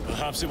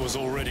 Perhaps it was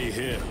already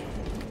here.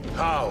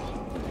 How?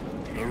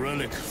 A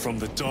relic from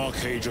the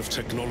Dark Age of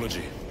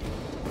technology.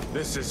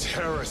 This is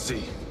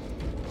heresy.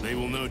 They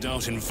will no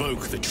doubt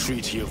invoke the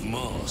Treaty of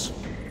Mars.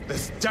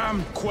 This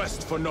damn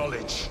quest for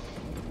knowledge.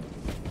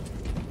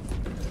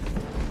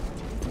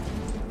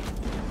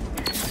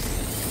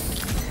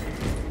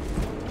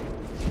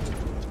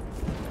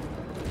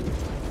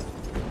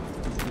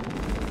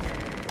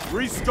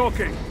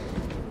 Restocking.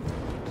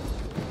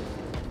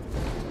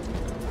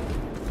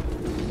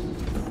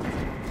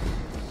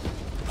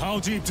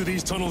 How deep do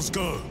these tunnels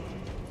go?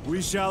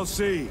 We shall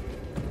see.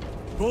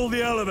 Pull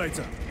the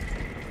elevator.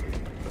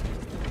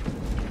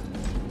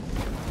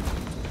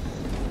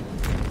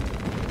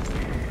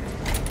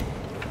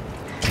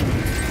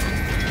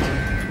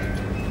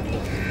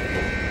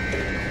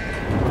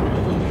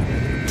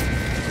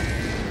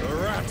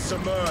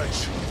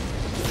 emerge.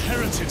 The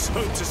heretics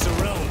hope to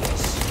surround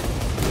us.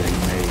 They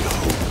may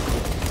hope.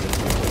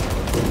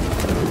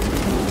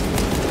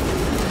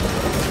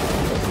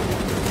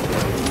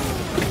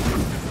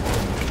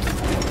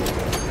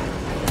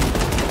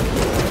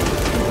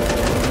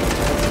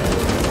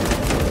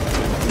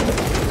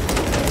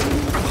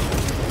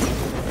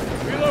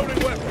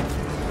 Reloading weapon.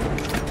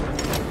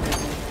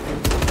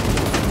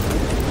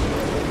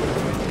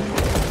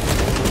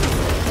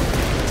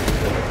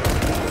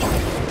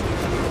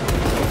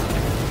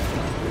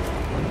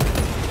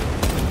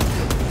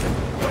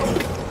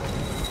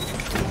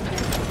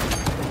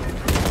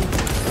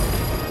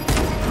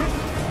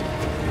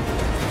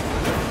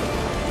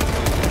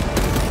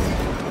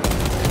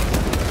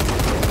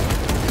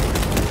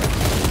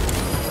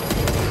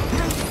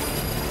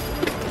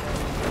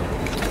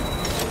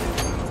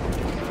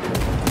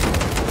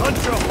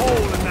 Punch a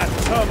hole in that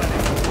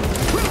terminal.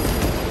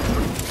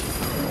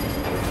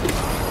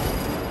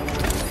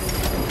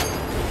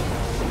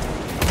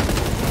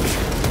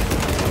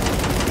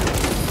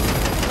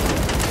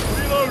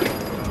 Reloading.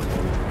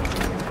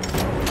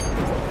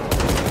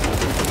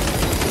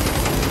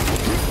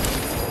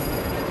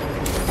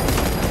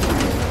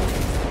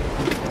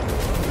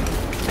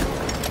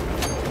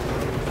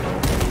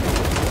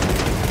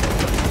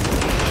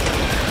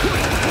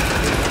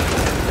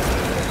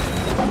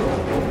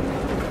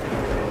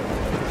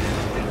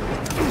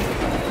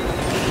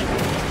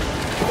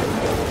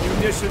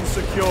 Munition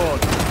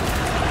secured.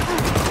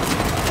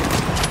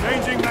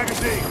 Changing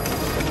magazine.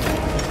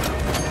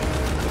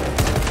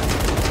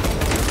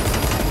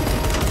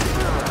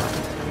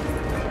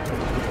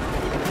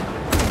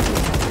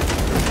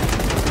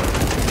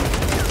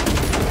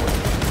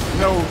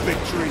 No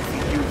victory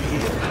for you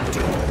here,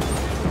 dude.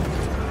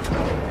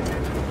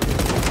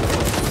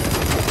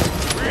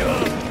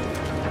 Reload.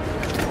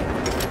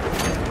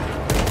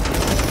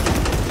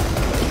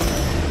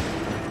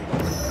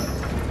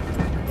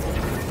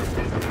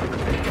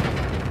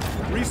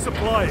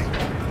 Resupplying.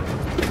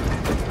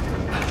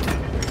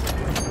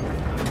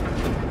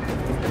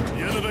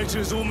 The elevator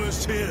is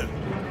almost here.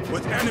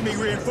 With enemy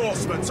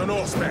reinforcements on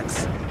all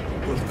specs.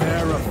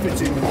 Prepare a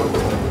fitting rope.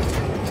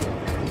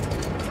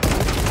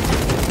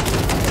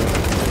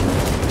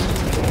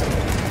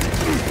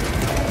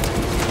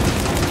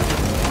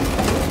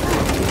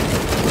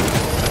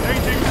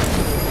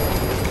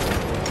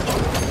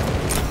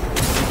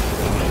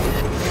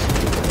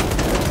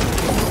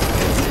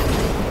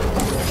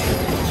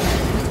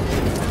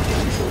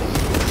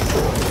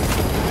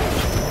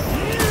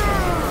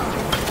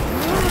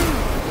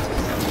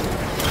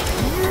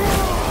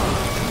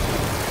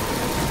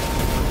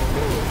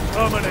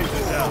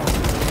 Terminator down.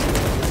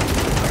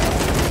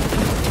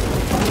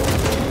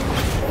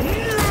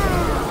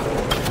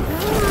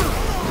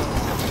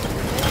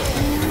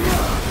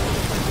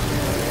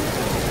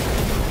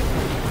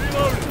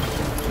 Reloading.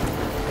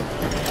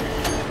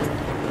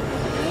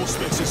 All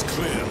specs is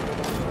clear.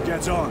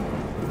 Get on.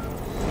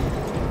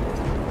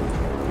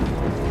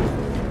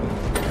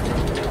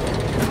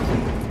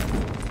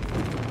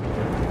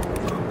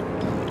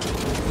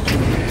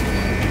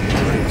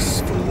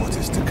 Brace for what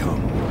is to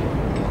come.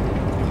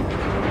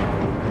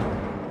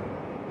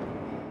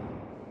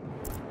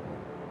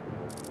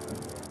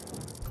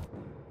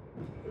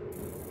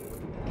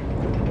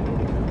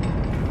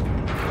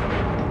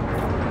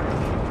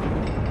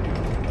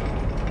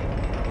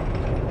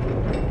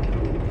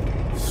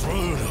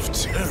 Throne of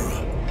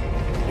Terror.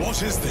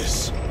 What is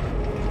this?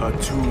 A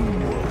tomb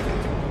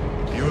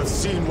world. You have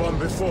seen one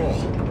before.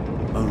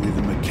 Only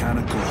the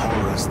mechanical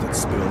horrors that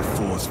spill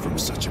forth from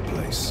such a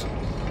place.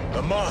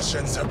 The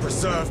Martians have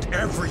preserved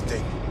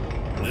everything.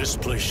 This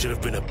place should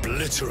have been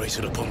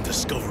obliterated upon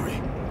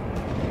discovery.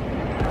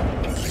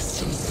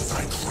 Listen as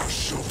I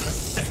crush your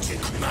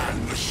pathetic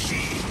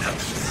man-machine.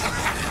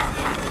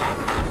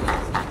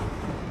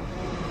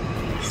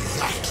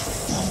 That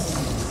fool,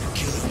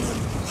 Gilliman,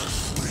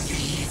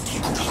 believed he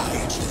could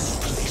hide this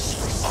place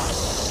from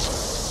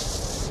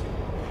us.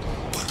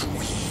 But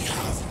we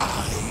have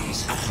eyes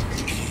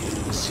and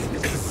ears in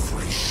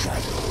every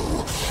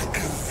shadow,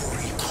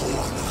 every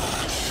corner,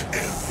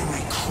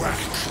 every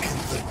crack in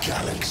the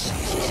galaxy.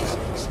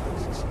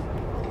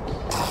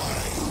 I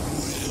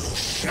will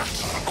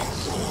shatter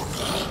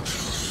Aurora,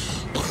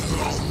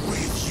 along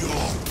with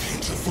your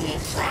pitiful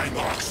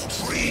Primarch's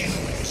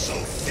dreams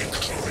of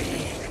victory.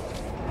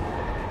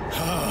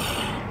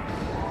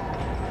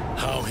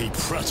 How he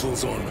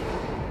prattles on.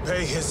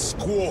 Pay his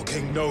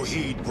squawking no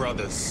heed,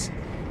 brothers.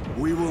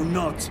 We will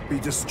not be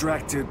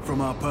distracted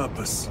from our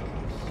purpose.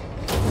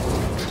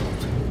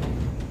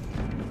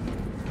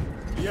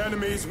 The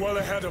enemy's well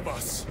ahead of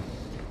us.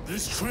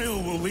 This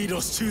trail will lead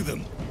us to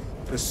them.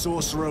 The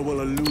sorcerer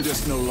will elude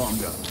us no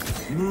longer.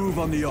 Move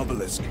on the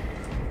obelisk.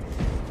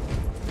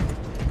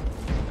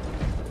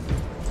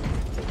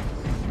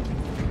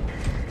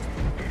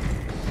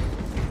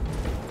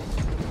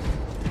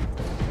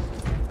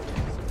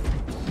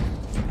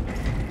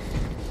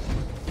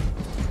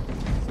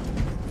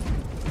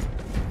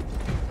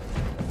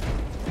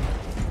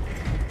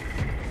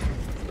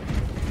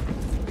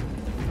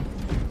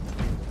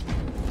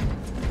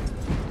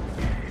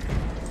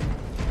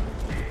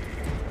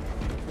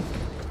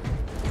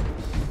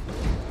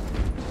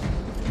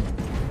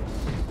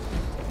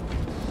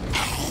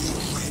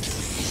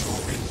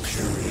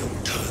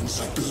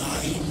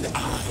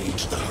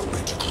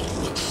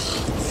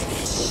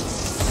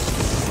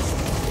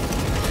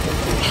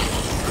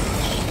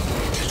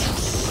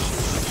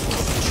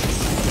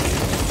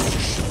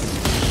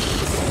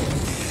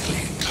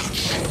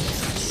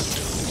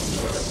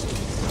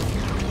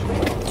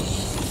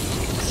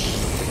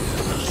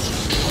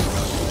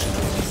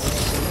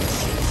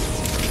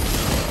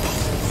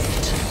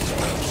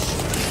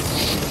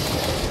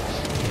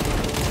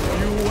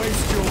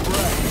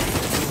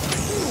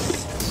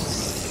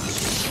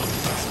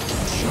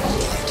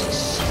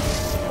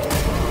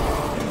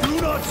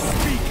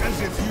 Speak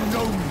as if you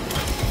know me.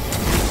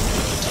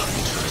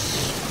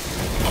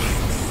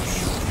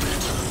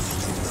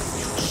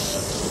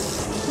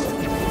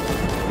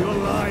 Your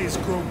lies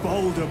grow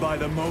bolder by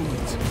the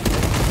moment.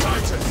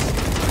 Titus,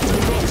 do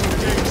not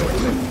engage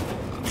with him.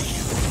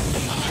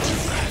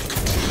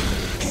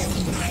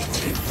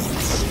 United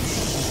once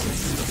more in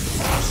the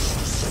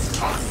vastness of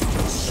time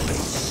and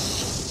space.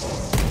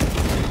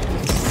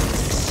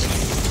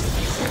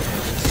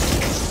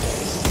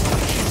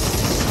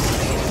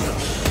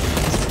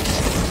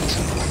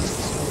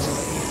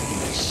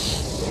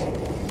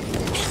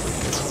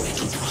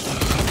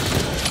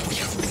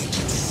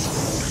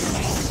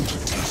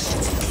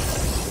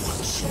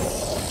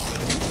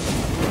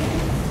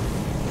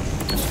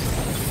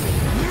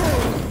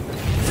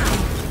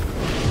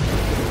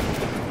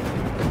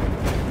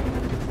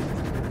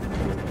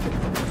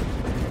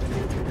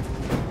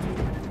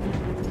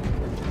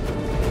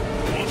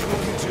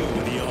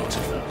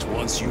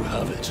 You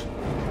have it.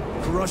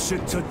 Crush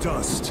it to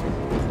dust.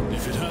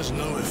 If it has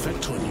no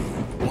effect on you,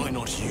 why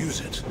not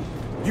use it?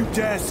 You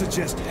dare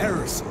suggest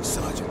heresy,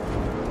 Sergeant?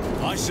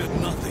 I said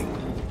nothing.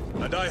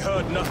 And I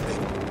heard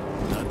nothing.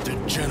 That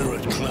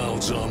degenerate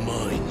clouds our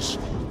minds.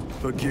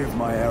 Forgive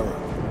my error.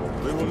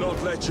 We will not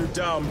let you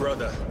down,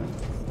 brother.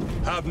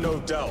 Have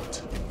no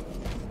doubt.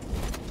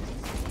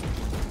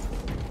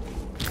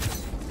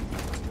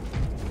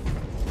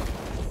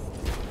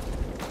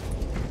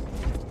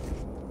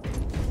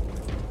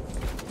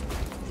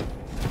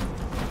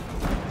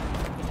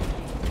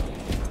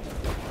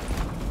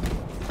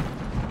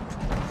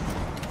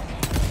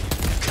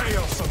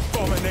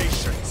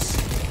 Abominations!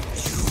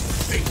 You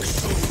think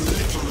so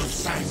little of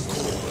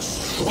Sancors,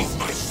 of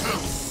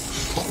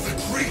myself, of the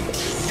great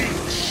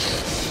Finch,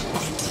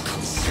 but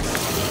consider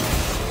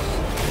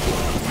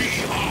we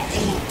are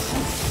all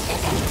proof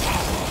of a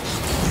power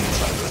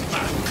greater than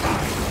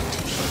mankind,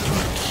 a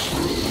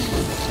true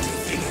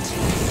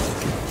divinity.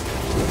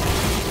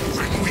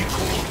 When we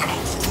call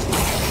out to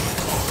our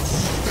gods,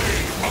 they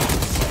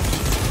answer.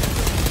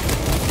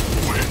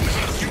 When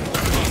have you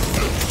ever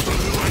felt the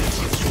light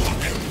of your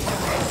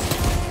Emperor?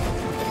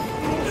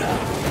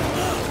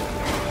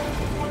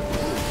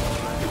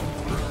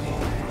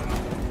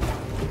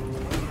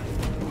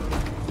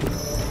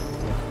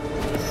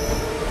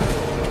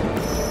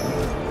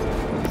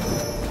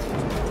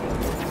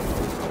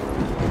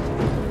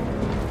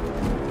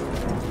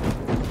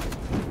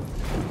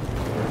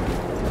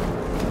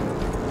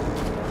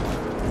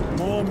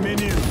 More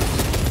minions.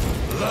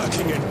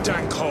 Lurking in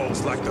dank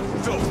holes like the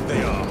filth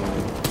they are.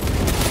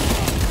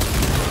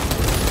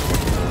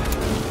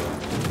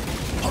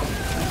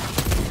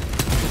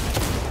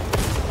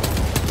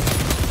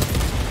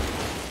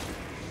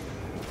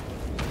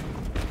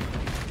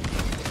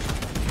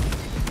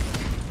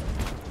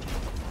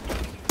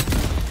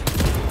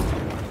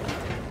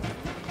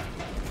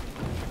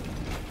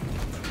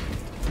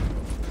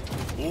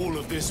 All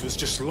of this was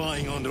just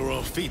lying under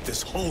our feet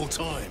this whole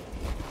time.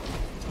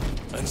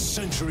 And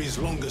centuries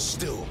longer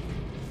still.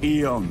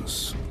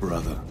 Eons,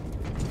 brother.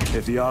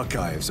 If the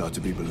archives are to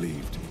be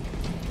believed.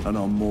 And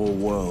on more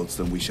worlds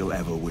than we shall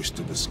ever wish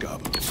to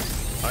discover.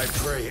 I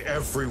pray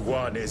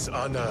everyone is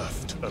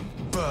unearthed and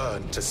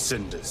burned to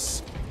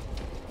cinders.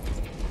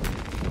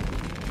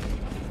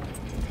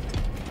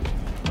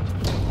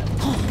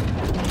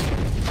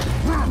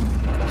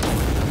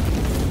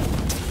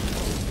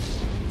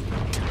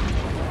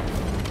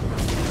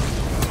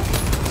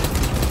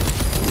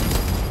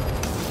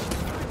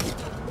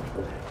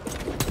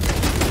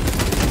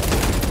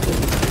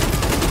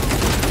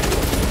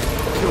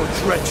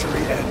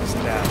 Treachery ends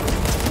now.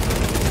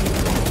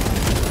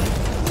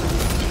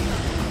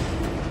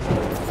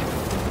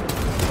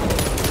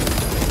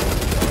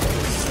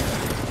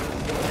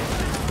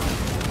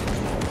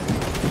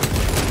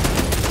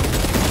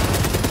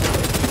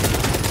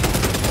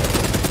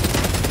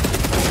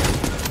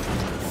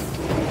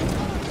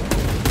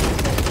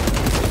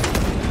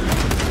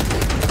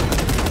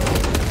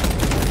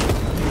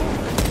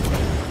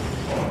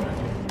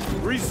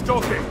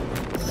 Restocking.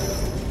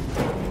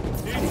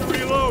 Need to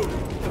reload.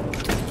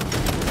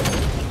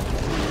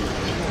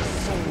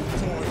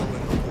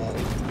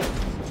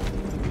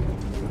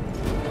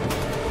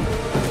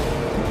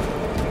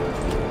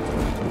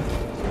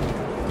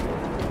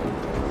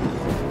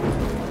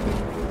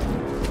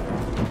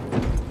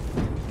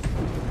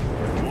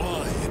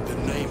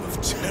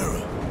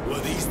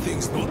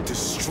 Not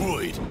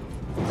destroyed.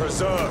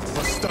 Preserved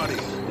for study.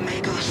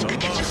 Magos, The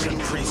Martian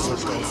priesthood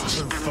goes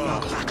too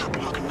far. Backup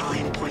log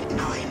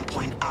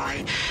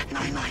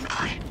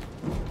 9.9.I99I.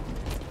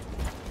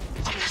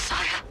 Oh,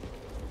 Messiah.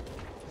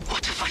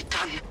 What have I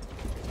done?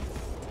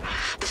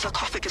 The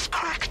sarcophagus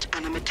cracked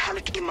and a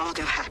metallic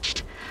imago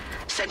hatched.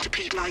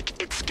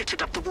 Centipede-like, it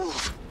skittered up the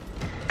walls.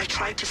 I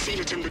tried to seal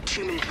it in the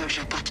tomb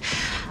enclosure, but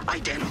I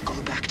dare not go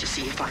back to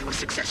see if I was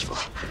successful.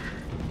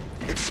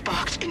 It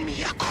sparked in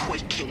me a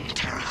quaking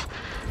terror.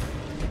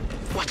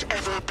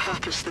 Whatever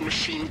purpose the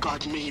machine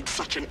god needs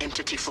such an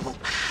entity for,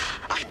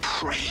 I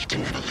pray to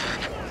never learn.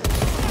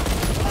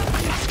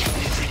 I must keep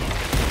moving.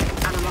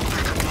 Analog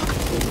backup log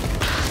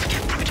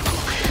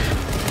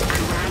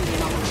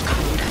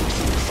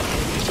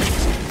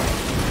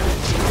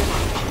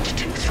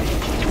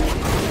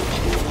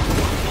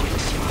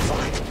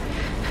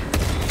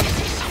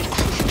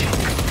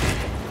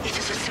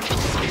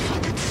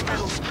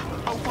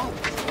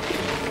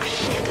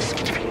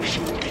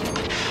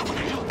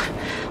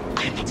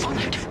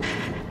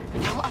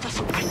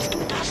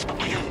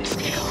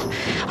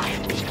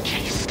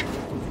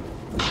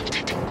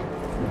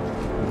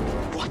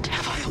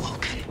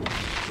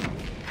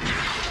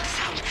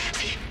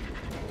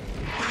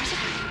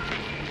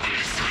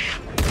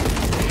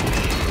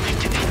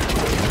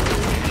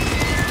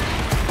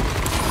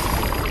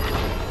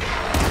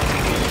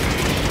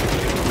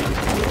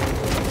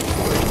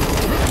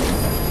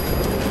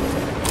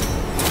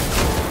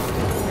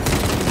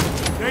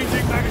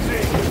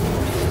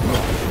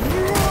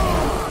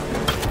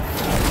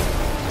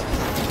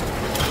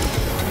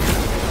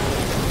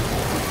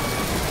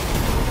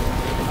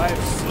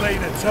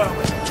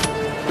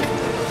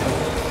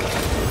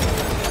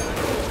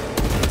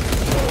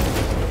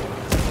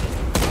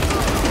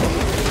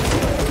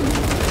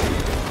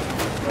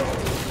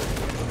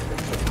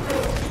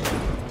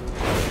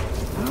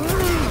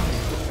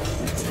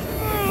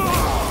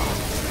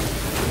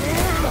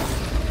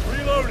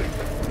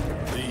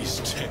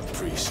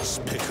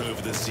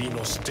leave the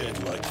Xenos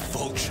dead like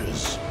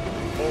vultures.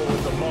 All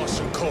with the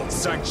Martian cult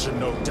sanction,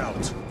 no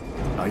doubt.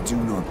 I do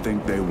not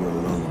think they were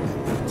alone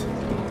in that.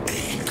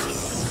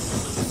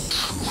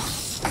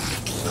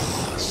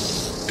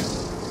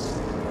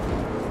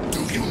 Do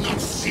you not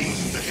see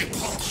the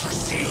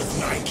hypocrisy of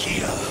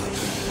Nicaea?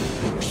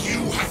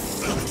 You have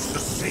felt the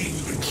same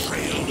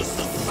betrayal as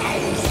the foul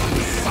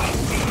one found.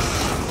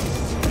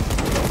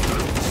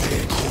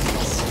 They call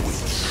us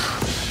witch,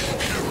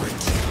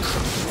 heretic,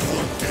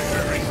 for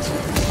daring to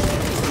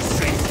use the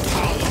same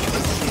power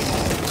as your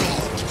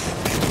god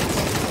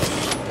invoked.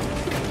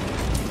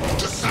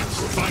 To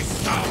sacrifice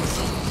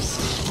thousands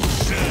who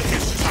share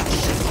his touch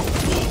in the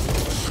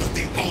warmth of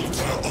the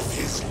altar of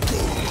his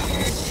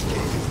gods.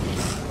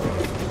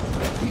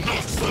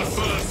 Not the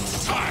first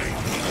time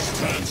he's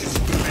turned his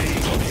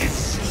blade on his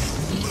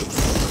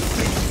most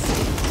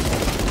faithful,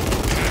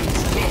 and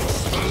not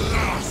the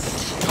last,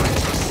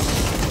 Titus.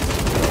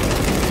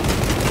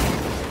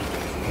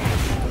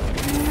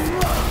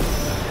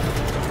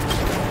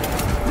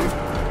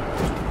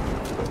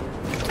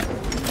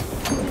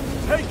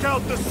 Take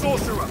out the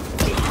sorcerer!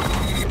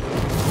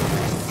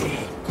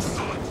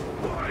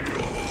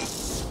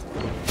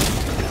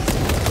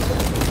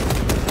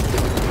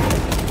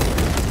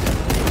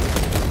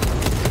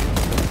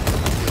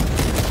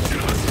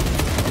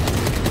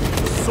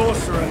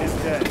 Sorcerer is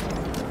dead.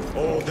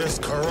 All this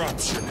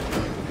corruption,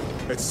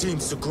 it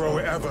seems to grow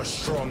ever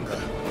stronger.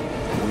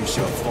 We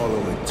shall follow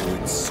it to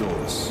its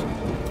source.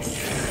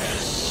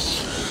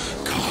 Yes,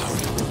 come,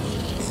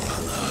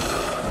 brother.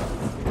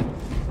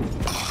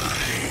 I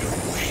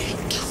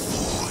wait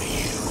for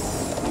you.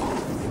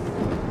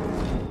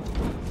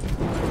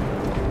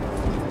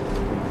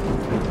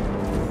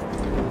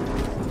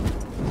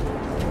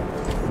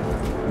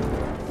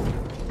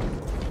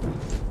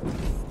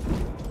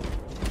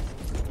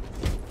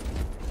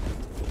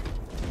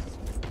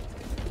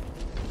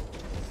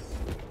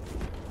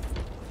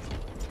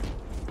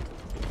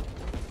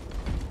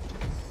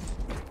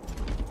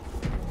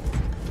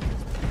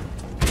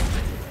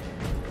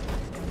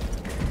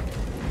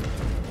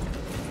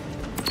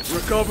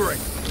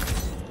 Recovering.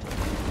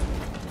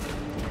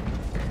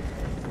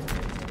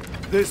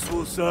 This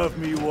will serve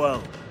me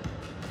well.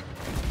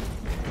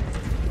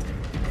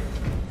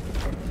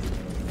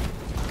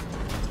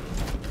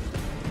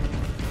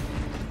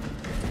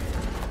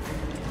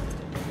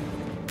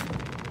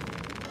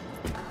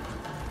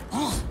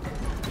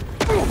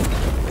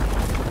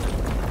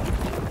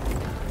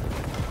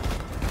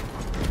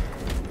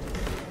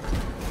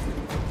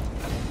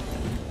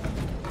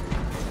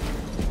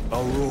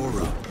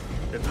 Aurora.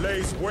 It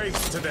lays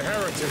waste to the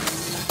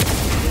heretics.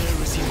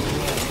 Where is he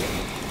wrong?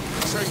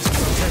 Traitors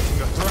are taking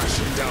a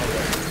thrashing down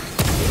there.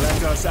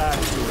 Let us add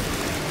to it.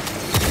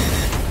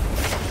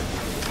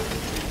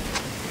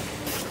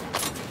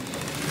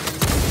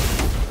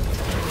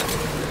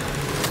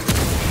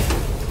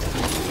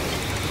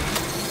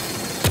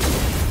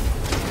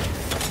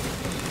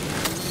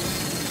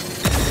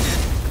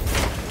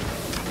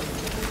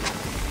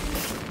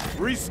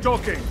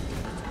 Restocking.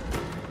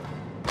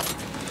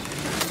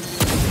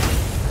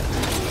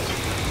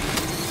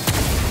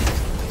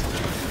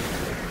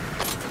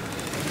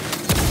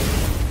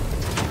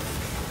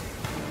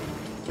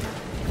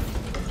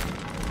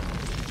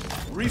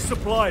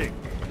 Resupplying.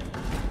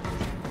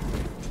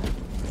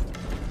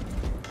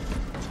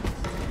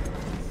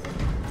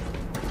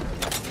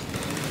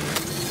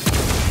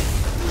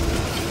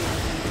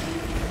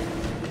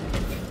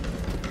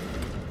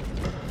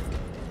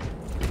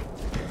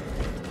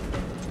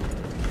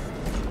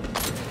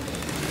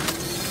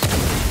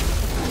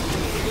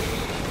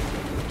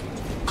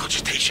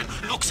 Cogitation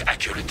looks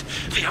accurate.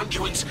 The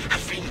unguents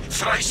have been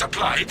thrice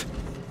applied.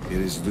 It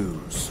is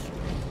Luz,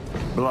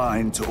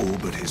 blind to all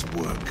but his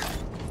work.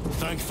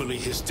 Thankfully,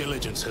 his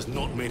diligence has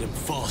not made him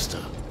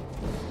faster.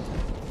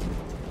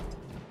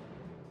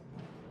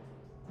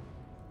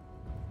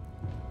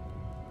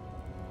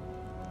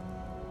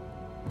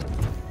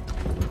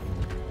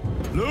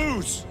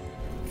 Luz!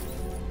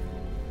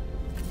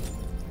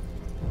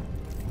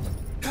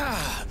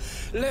 Ah,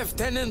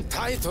 Lieutenant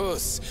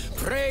Titus,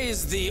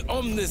 praise the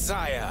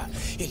Omnisire.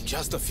 In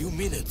just a few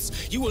minutes,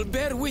 you will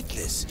bear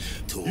witness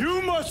to...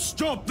 You must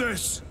stop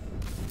this!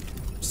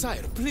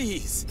 Sire,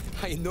 please.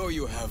 I know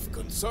you have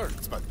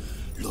concerns, but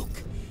look,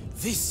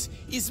 this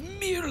is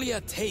merely a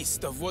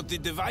taste of what the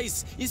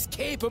device is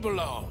capable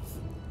of.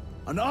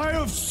 And I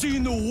have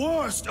seen the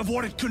worst of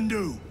what it can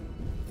do!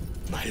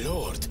 My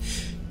lord,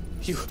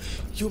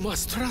 you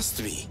must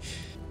trust me.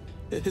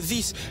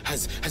 This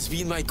has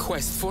been my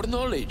quest for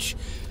knowledge.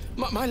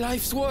 My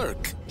life's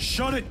work.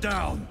 Shut it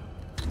down!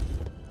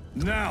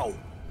 Now!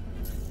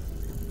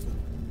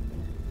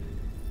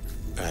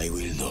 I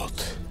will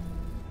not.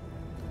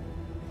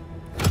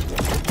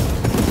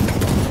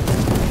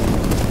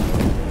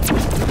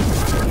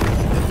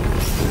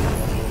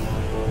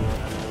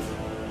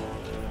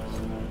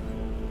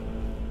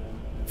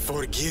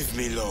 Forgive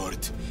me,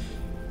 Lord.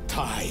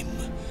 Time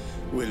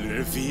will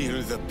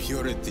reveal the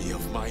purity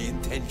of my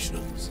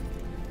intentions.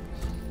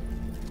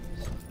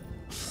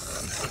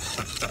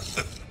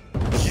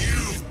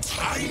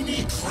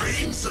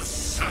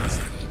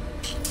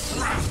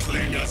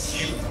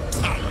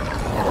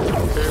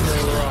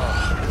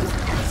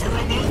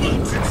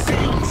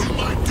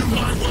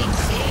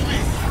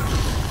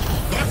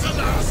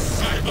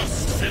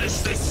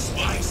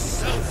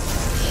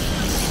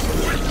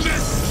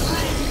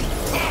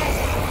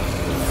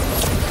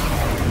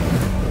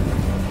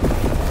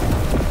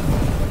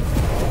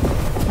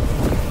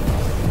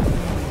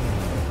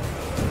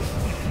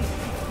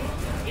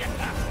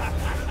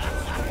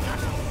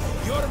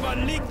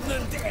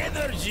 malignant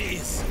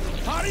energies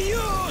are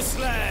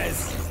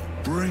useless!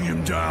 Bring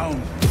him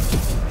down.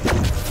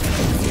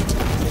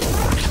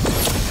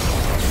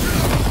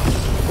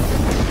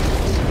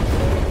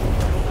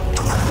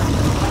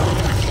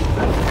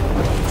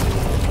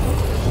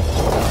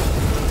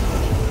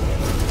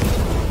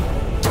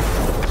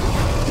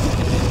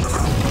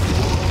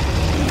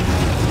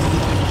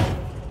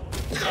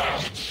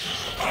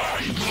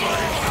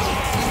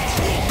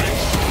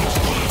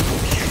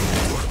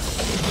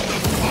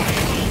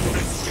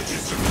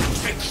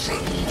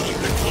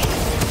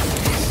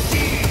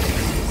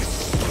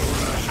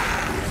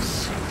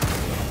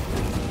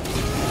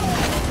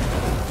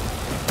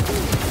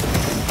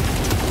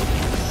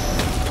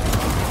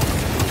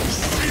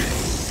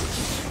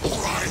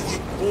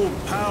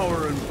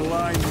 Power and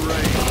blind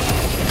rage.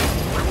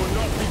 I will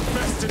not be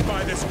bested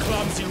by this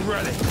clumsy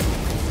relic,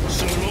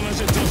 so long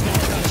as it does not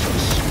touch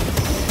us.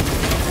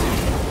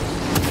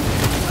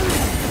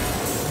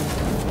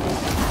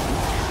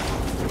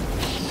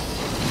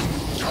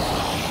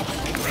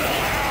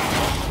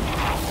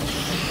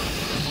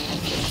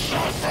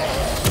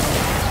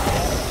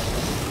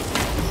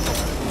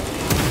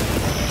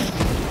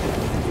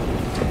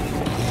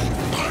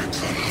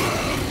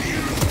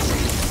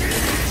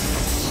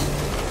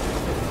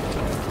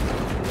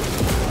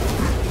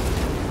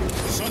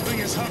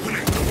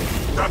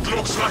 That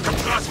looks like a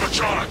plasma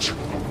charge.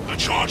 A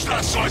charge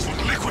that size would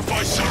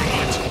liquefy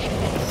Ceramite.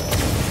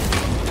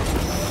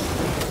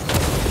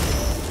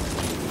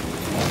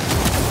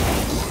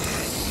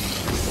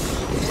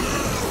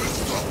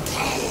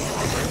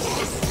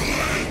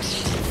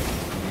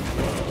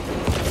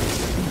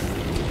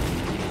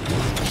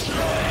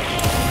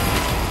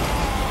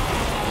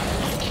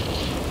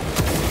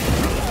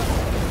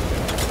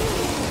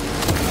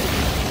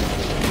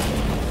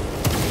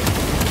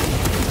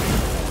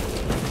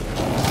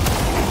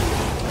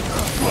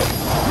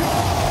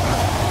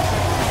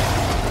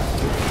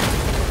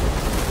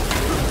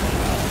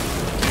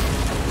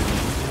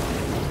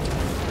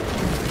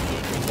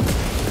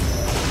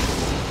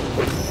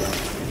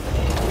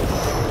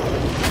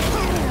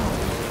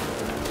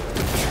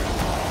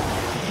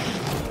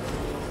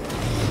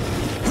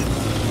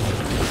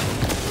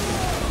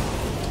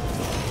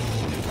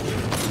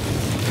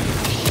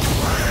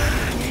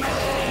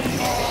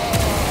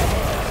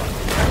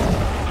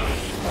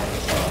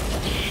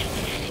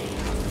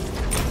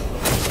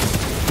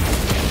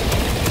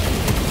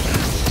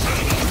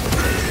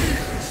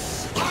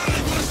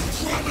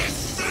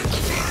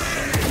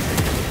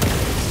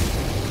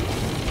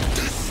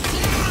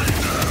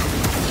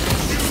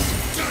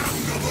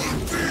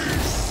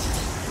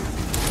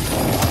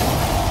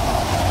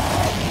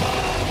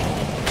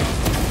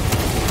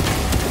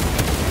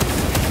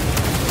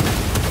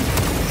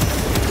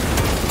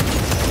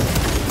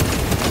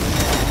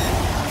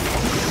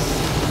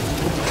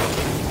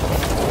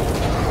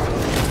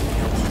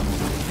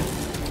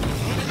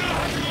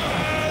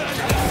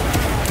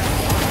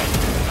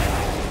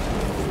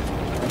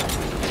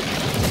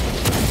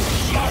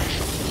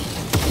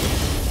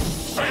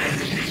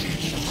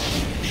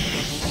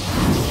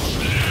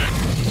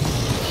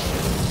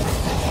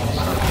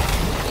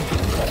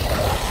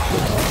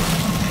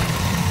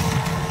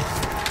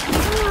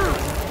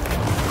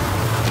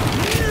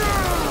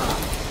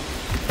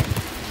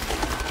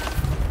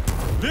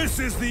 This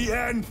is the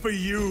end for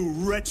you,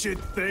 wretched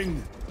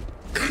thing!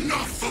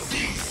 Enough of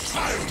these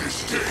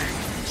childish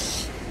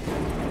games!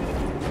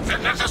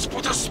 Then let us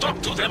put a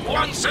stop to them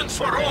once and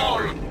for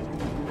all!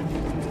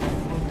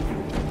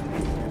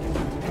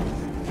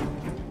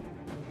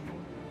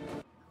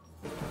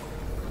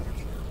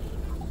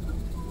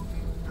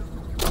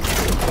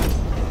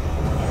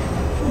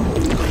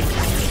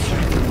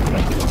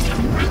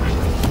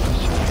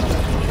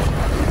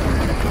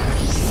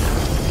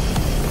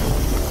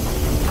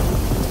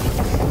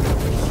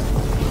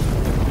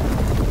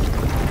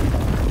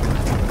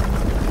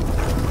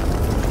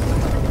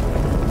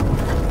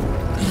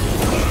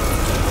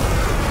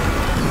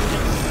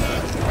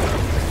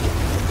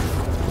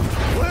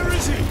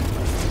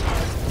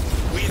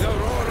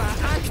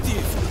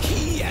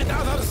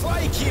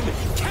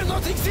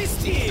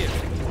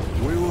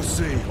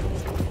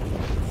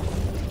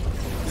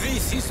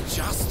 This is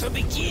just the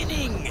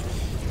beginning.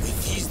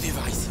 With these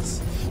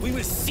devices, we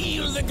will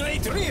seal the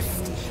Great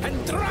Rift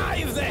and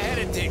drive the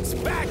heretics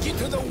back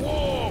into the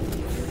warp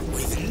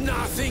with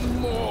nothing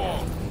more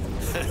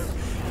than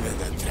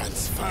the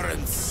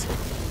transference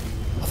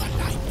of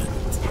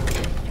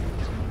alignment.